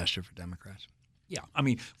a disaster for Democrats. Yeah.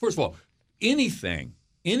 First of all, anything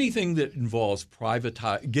anything that involves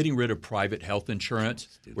getting rid of private health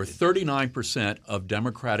insurance, where 39% of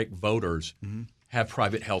Democratic voters have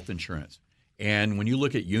private health insurance. And when you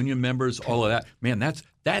look at union members, all of that, man,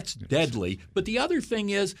 that's deadly. But the other thing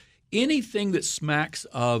is anything that smacks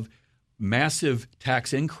of massive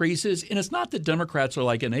tax increases, and it's not that Democrats are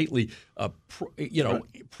like innately,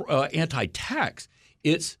 anti-tax.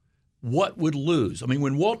 It's what would lose. I mean,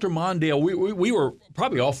 when Walter Mondale, we were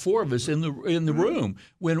probably all four of us in the room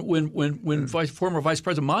when former Vice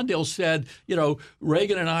President Mondale said, President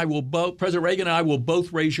Reagan and I will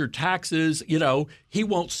both raise your taxes. He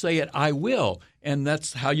won't say it, I will. And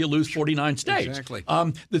that's how you lose 49 states. Exactly.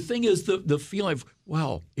 The thing is the feeling of,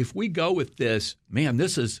 well, if we go with this, man,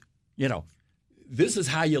 this is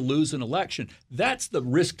how you lose an election. That's the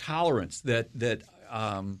risk tolerance that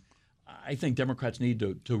I think Democrats need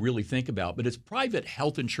to really think about. But it's private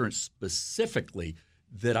health insurance specifically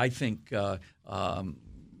that I think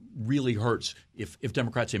really hurts if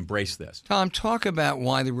Democrats embrace this. Tom, talk about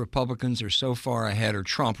why the Republicans are so far ahead, or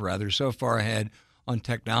Trump rather, so far ahead on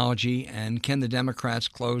technology, and can the Democrats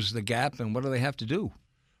close the gap, and what do they have to do?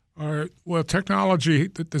 Well, technology,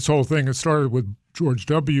 this whole thing, it started with George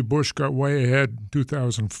W. Bush got way ahead in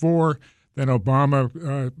 2004. Then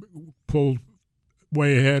Obama pulled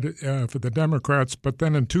way ahead for the Democrats. But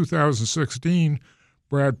then in 2016,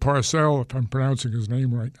 Brad Parcell, if I'm pronouncing his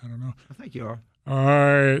name right, I don't know. I think you are.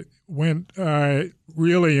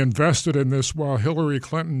 Really invested in this while Hillary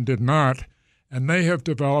Clinton did not. And they have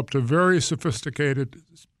developed a very sophisticated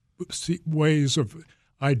ways of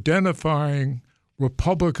identifying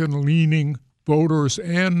Republican-leaning voters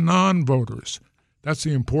and non-voters. That's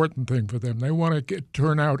the important thing for them. They want to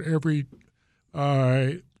turn out every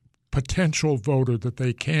potential voter that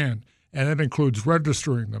they can, and that includes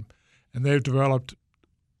registering them. And they've developed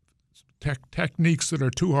techniques that are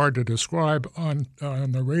too hard to describe on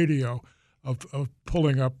the radio of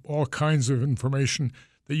pulling up all kinds of information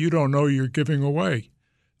that you don't know you're giving away.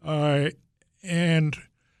 And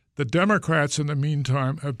the Democrats, in the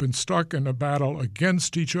meantime, have been stuck in a battle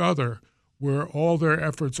against each other where all their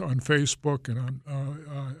efforts on Facebook and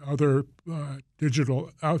on other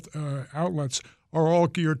digital outlets are all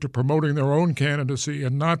geared to promoting their own candidacy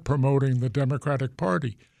and not promoting the Democratic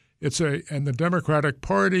Party. And the Democratic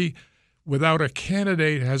Party, without a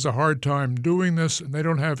candidate, has a hard time doing this, and they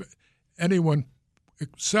don't have anyone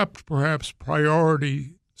except perhaps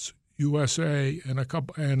Priority USA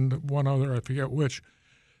and one other, I forget which,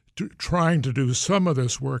 trying to do some of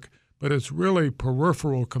this work, but it's really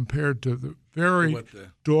peripheral compared to the very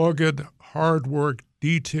dogged, hard work,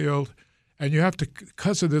 detailed, and you have to,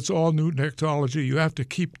 because it's all new technology, you have to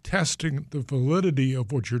keep testing the validity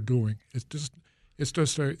of what you're doing. It's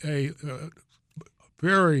just a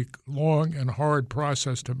very long and hard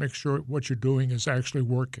process to make sure what you're doing is actually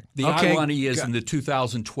working. The irony is in the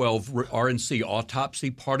 2012 RNC autopsy,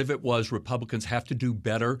 part of it was Republicans have to do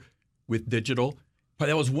better with digital. But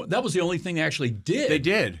that was the only thing they actually did. They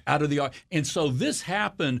did. And so this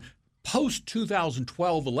happened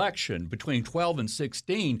post-2012 election, between 12 and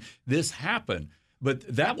 16, this happened. But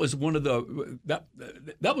that was one of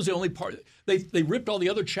that was the only part. They ripped all the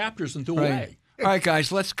other chapters and threw away. All right,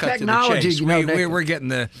 guys, let's cut to the chase. We're getting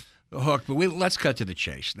the hook, but let's cut to the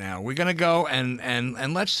chase now. We're going to go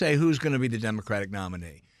and let's say who's going to be the Democratic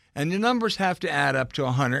nominee. And the numbers have to add up to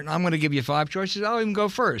 100. And I'm going to give you 5 choices. I'll even go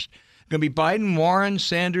first. It's going to be Biden, Warren,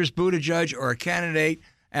 Sanders, Buttigieg, or a candidate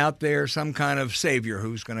out there, some kind of savior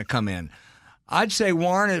who's going to come in. I'd say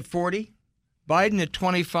Warren at 40, Biden at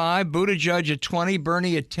 25, Buttigieg at 20,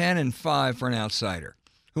 Bernie at 10, and 5 for an outsider.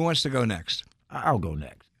 Who wants to go next? I'll go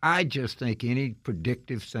next. I just think any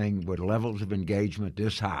predictive thing with levels of engagement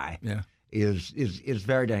this high is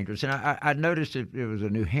very dangerous. And I noticed it was a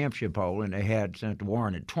New Hampshire poll, and they had Senator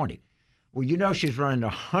Warren at 20. Well, she's running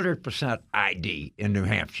 100% ID in New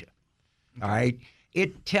Hampshire. All right?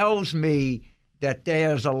 It tells me that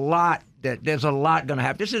there's a lot going to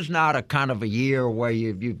happen. This is not a kind of a year where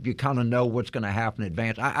you kind of know what's going to happen in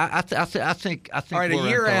advance. I think. All right, a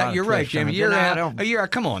year out. You're right, Jim. A year out.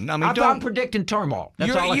 Come on. I mean, I'm predicting turmoil.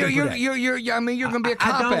 That's all I can predict. You're going to be a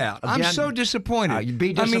cop out. I'm so disappointed. You'd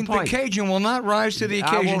be disappointed. I mean, the Cajun will not rise to the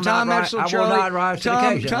occasion. Tom Edsall,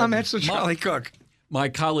 Charlie Cook. My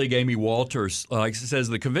colleague Amy Walters says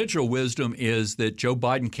the conventional wisdom is that Joe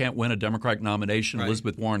Biden can't win a Democratic nomination, right.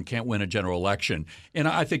 Elizabeth Warren can't win a general election. And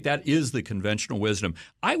I think that is the conventional wisdom.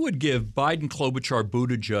 I would give Biden, Klobuchar,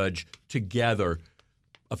 Buttigieg together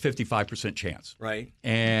a 55% chance. Right.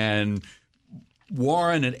 And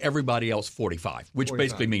Warren and everybody else 45, which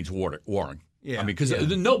basically means Warren. Yeah. I mean, because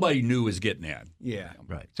nobody knew was getting in. Yeah.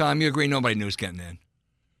 Right. Tom, you agree nobody knew was getting in?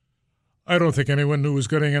 I don't think anyone knew was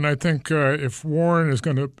getting in. I think if Warren is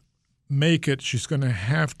going to make it, she's going to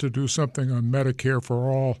have to do something on Medicare for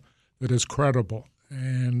all that is credible,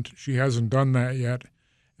 and she hasn't done that yet.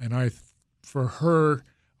 And for her,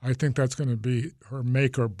 I think that's going to be her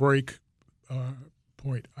make or break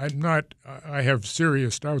point. I have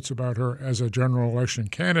serious doubts about her as a general election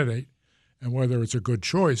candidate and whether it's a good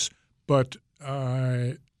choice, but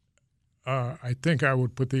I think I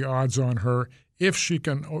would put the odds on her. If she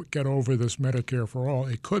can get over this Medicare for all,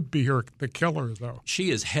 it could be the killer, though. She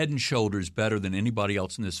is head and shoulders better than anybody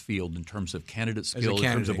else in this field in terms of candidate skill, in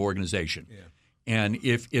terms of organization. Yeah. And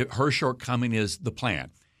if her shortcoming is the plan,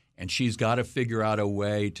 and she's got to figure out a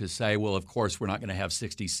way to say, well, of course, we're not going to have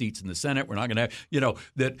 60 seats in the Senate. We're not going to have,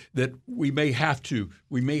 that we may have to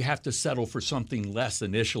settle for something less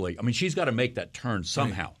initially. I mean, she's got to make that turn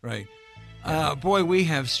somehow. Right. Boy, we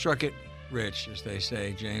have struck it rich, as they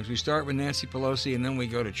say, James. We start with Nancy Pelosi, and then we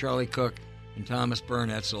go to Charlie Cook and Thomas Byrne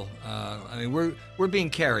Edsall. I mean, we're being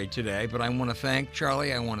carried today, but I want to thank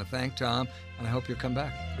Charlie, I want to thank Tom, and I hope you'll come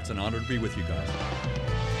back. It's an honor to be with you guys.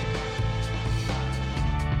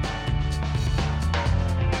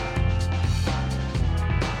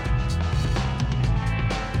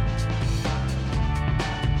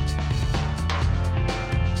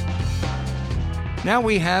 Now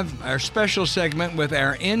we have our special segment with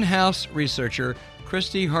our in-house researcher,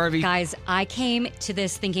 Christy Harvey. Guys, I came to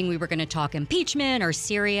this thinking we were going to talk impeachment or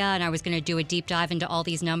Syria, and I was going to do a deep dive into all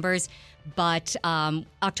these numbers. But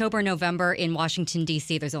October, November in Washington,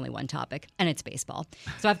 D.C., there's only one topic, and it's baseball.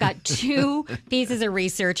 So I've got two pieces of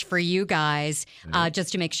research for you guys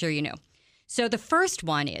just to make sure you know. So the first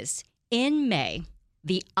one is, in May,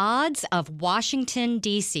 the odds of Washington,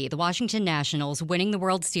 D.C., the Washington Nationals winning the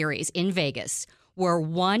World Series in Vegas were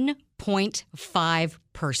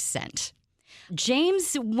 1.5%.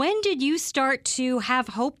 James, when did you start to have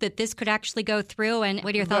hope that this could actually go through, and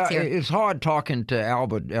what are your thoughts here? It's hard talking to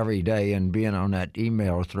Albert every day and being on that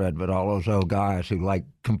email thread with all those old guys who,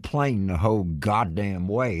 complain the whole goddamn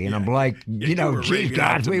way. And I'm like, geez,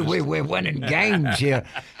 guys, we're winning games here.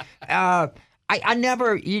 I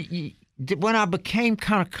never, when I became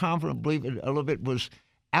kind of confident, believe it a little bit, was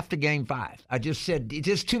after Game 5. I just said,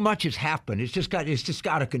 just too much has happened. It's just got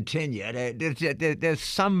to continue. There's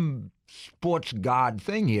some sports god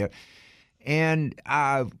thing here. And,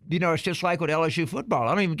 it's just like with LSU football.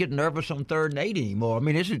 I don't even get nervous on 3rd and 8 anymore. I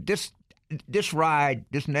mean, this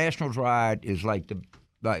Nationals ride is like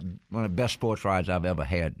one of the best sports rides I've ever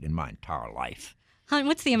had in my entire life. Hon,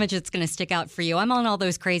 what's the image that's going to stick out for you? I'm on all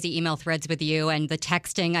those crazy email threads with you and the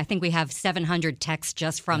texting. I think we have 700 texts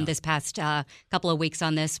just from this past couple of weeks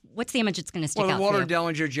on this. What's the image that's going to stick out Walter for you?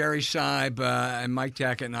 Dellinger, Jerry Seib, and Mike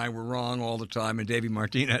Tackett and I were wrong all the time, and Davey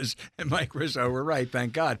Martinez and Mike Rizzo were right,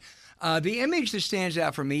 thank God. The image that stands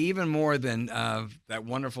out for me even more than that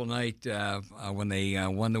wonderful night when they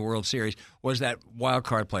won the World Series was that wild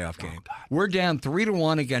card playoff game. We're down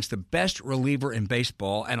 3-1 against the best reliever in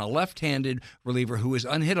baseball and a left-handed reliever who is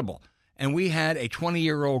unhittable. And we had a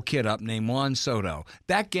 20-year-old kid up named Juan Soto.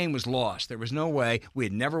 That game was lost. There was no way. We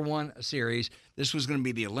had never won a series. This was going to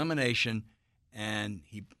be the elimination, and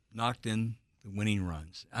he knocked in the winning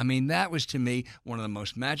runs. I mean, that was, to me, one of the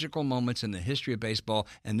most magical moments in the history of baseball.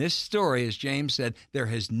 And this story, as James said, there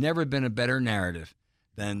has never been a better narrative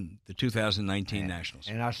than the 2019 Nationals.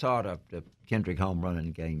 And I saw the Kendrick home run in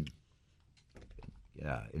the game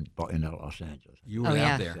in Los Angeles. You were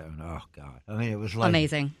out there. So, oh, God. I mean, it was like...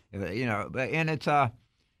 Amazing. And it's...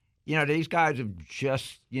 these guys have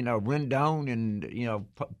just, Rendon and,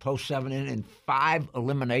 post 7 in 5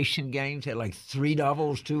 elimination games, had 3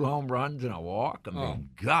 doubles, 2 home runs, and a walk. I mean,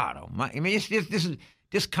 God almighty. I mean,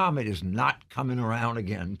 this comet is not coming around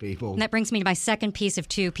again, people. And that brings me to my second piece of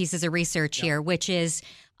 2 pieces of research here, which is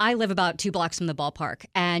I live about 2 blocks from the ballpark,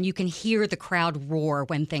 and you can hear the crowd roar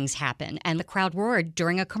when things happen. And the crowd roared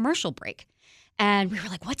during a commercial break. And we were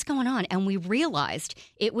like, what's going on? And we realized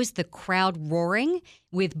it was the crowd roaring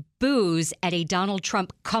with boos at a Donald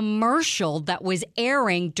Trump commercial that was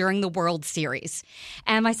airing during the World Series.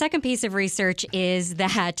 And my second piece of research is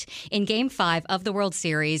that in Game 5 of the World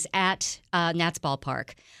Series at Nats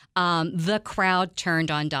Ballpark, the crowd turned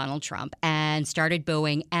on Donald Trump and started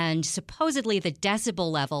booing, and supposedly the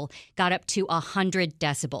decibel level got up to 100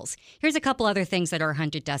 decibels. Here's a couple other things that are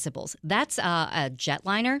 100 decibels. That's a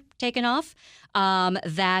jetliner taken off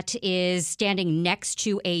that is standing next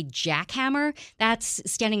to a jackhammer. That's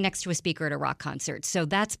standing next to a speaker at a rock concert. So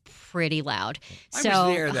that's pretty loud. I was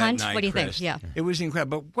there that Hunt, night, what do you Chris. think? Yeah. It was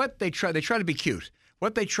incredible. But what they try to be cute.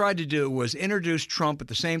 what they tried to do was introduce Trump at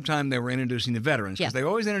the same time they were introducing the veterans. Because they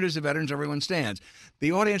always introduce the veterans, everyone stands.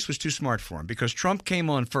 The audience was too smart for him because Trump came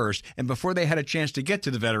on first, and before they had a chance to get to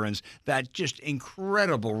the veterans, that just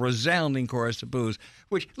incredible, resounding chorus of boos,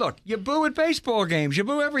 which, look, you boo at baseball games. You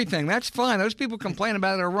boo everything. That's fine. Those people complain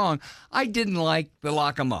about it are wrong. I didn't like the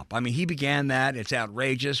lock him up. I mean, he began that. It's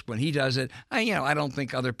outrageous when he does it. I don't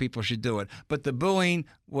think other people should do it. But the booing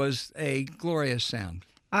was a glorious sound.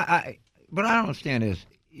 What I don't understand is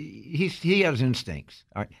he has instincts.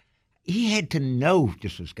 All right? He had to know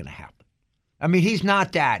this was going to happen. I mean, he's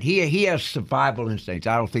not that. He has survival instincts.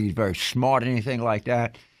 I don't think he's very smart or anything like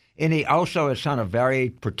that. And he also is kind of very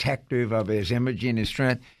protective of his image and his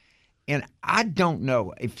strength. And I don't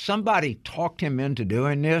know if somebody talked him into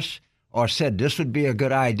doing this or said this would be a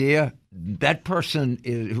good idea. That person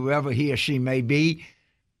is whoever he or she may be.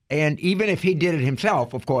 And even if he did it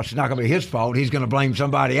himself, of course, it's not going to be his fault. He's going to blame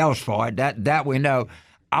somebody else for it. That we know.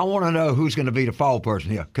 I want to know who's going to be the fall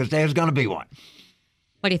person here because there's going to be one.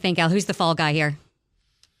 What do you think, Al? Who's the fall guy here?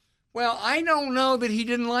 Well, I don't know that he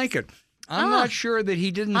didn't like it. I'm not sure that he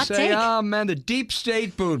didn't say, take. "Oh man, the deep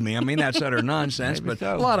state booed me." I mean, that's utter nonsense. But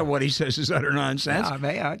so. a lot of what he says is utter nonsense.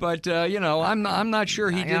 But I'm not sure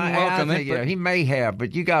he didn't welcome it. But he may have,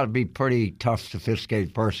 but you got to be pretty tough,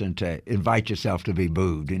 sophisticated person to invite yourself to be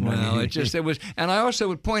booed. You know? Well, it was, and I also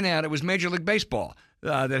would point out it was Major League Baseball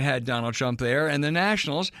that had Donald Trump there, and the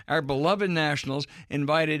Nationals, our beloved Nationals,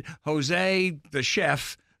 invited Jose the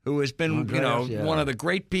chef, who has been one of the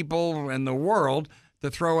great people in the world, to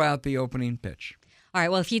throw out the opening pitch. All right,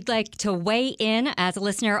 well, if you'd like to weigh in as a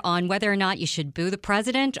listener on whether or not you should boo the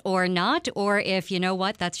president or not, or if you know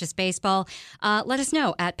what, that's just baseball, let us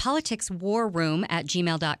know at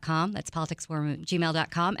politicswarroom@gmail.com. That's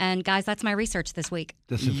politicswarroom@gmail.com. And guys, that's my research this week.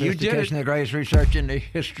 The sophistication, the greatest research in the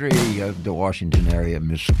history of the Washington area,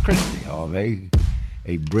 Miss Christie, of a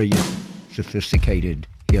brilliant, sophisticated,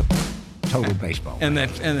 hip, total baseball. And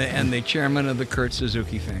the chairman of the Kurt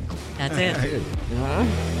Suzuki fan club. That's it.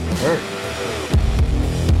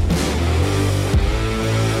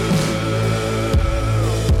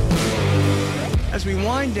 As we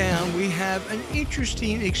wind down, we have an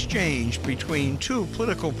interesting exchange between two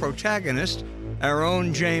political protagonists, our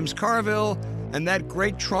own James Carville and that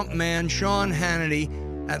great Trump man, Sean Hannity,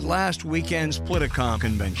 at last weekend's Politicon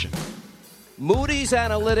convention. Moody's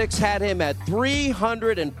Analytics had him at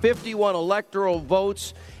 351 electoral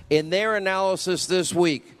votes in their analysis this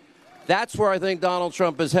week. That's where I think Donald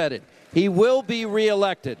Trump is headed. He will be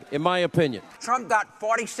reelected, in my opinion. Trump got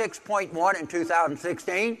 46.1 in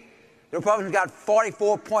 2016. The Republicans got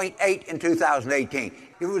 44.8 in 2018.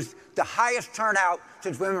 It was the highest turnout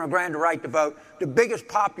since women were granted the right to vote, the biggest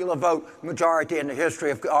popular vote majority in the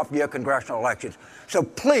history of off-year congressional elections. So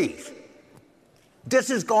please, this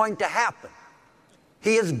is going to happen.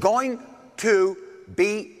 He is going to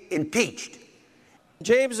be impeached.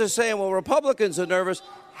 James is saying, well, Republicans are nervous.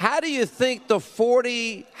 How do you think the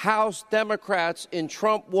 40 House Democrats in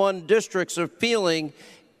Trump-won districts are feeling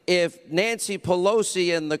if Nancy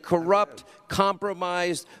Pelosi and the corrupt,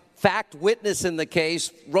 compromised fact witness in the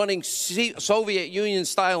case running Soviet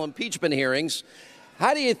Union-style impeachment hearings?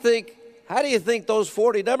 How do you think those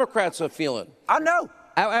 40 Democrats are feeling? I know.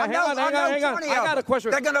 Hang on. I got a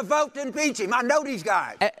question. They're going to vote to impeach him. I know these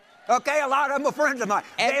guys. Okay, a lot of them are friends of mine.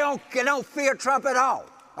 They don't fear Trump at all.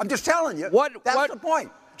 I'm just telling you. That's the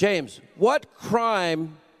point. James, what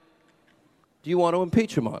crime do you want to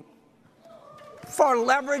impeach him on? For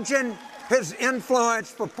leveraging his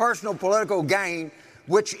influence for personal political gain,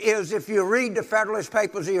 which is, if you read the Federalist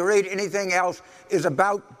Papers or you read anything else, is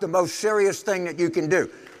about the most serious thing that you can do.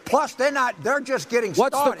 Plus, they're just getting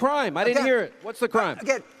started. What's the crime? I didn't hear it. What's the crime?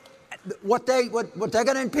 Again, what they're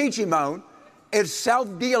going to impeach him on is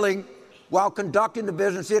self-dealing while conducting the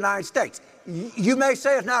business of the United States. You may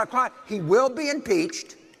say it's not a crime. He will be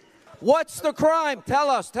impeached. What's the crime? Tell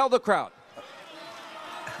us. Tell the crowd.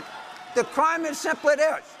 The crime is simply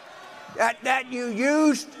this, that you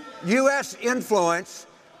used U.S. influence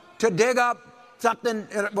to dig up something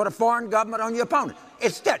with a foreign government on your opponent.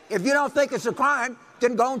 It's that. If you don't think it's a crime,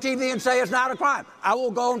 then go on TV and say it's not a crime. I will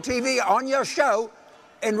go on TV on your show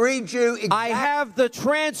and read you exactly. I have the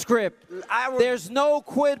transcript. There's no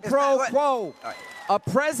quid pro quo. A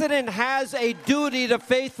president has a duty to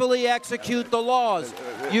faithfully execute the laws.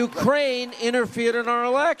 Ukraine interfered in our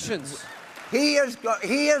elections. He is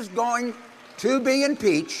going to be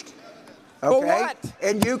impeached. Okay? For what?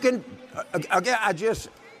 And you can again.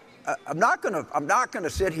 I'm not going to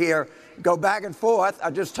sit here, go back and forth.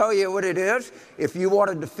 I just tell you what it is. If you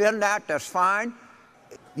want to defend that, that's fine.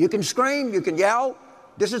 You can scream, you can yell.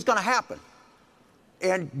 This is going to happen.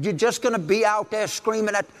 and you're just going to be out there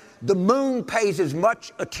screaming at the moon pays as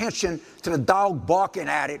much attention to the dog barking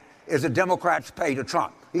at it as the Democrats pay to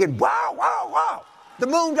Trump. You get wow, wow, wow. The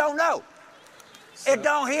moon don't know. It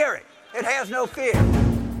don't hear it. It has no fear.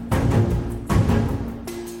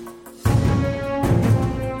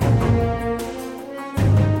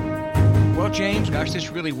 Well, James, gosh, this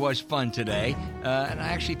really was fun today. And I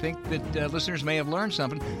actually think that listeners may have learned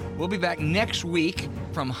something. We'll be back next week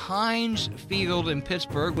from Heinz Field in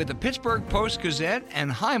Pittsburgh with the Pittsburgh Post-Gazette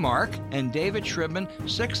and Highmark and David Shribman,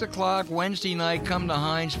 6 o'clock Wednesday night. Come to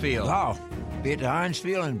Heinz Field. Oh, be at the Heinz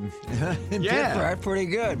Field in Pittsburgh. That's pretty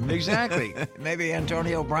good. Exactly. Maybe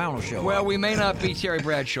Antonio Brown will show up. Well, we may not be Terry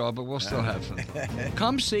Bradshaw, but we'll still have fun.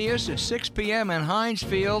 Come see us at 6 p.m. in Heinz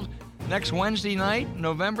Field next Wednesday night,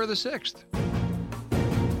 November the 6th.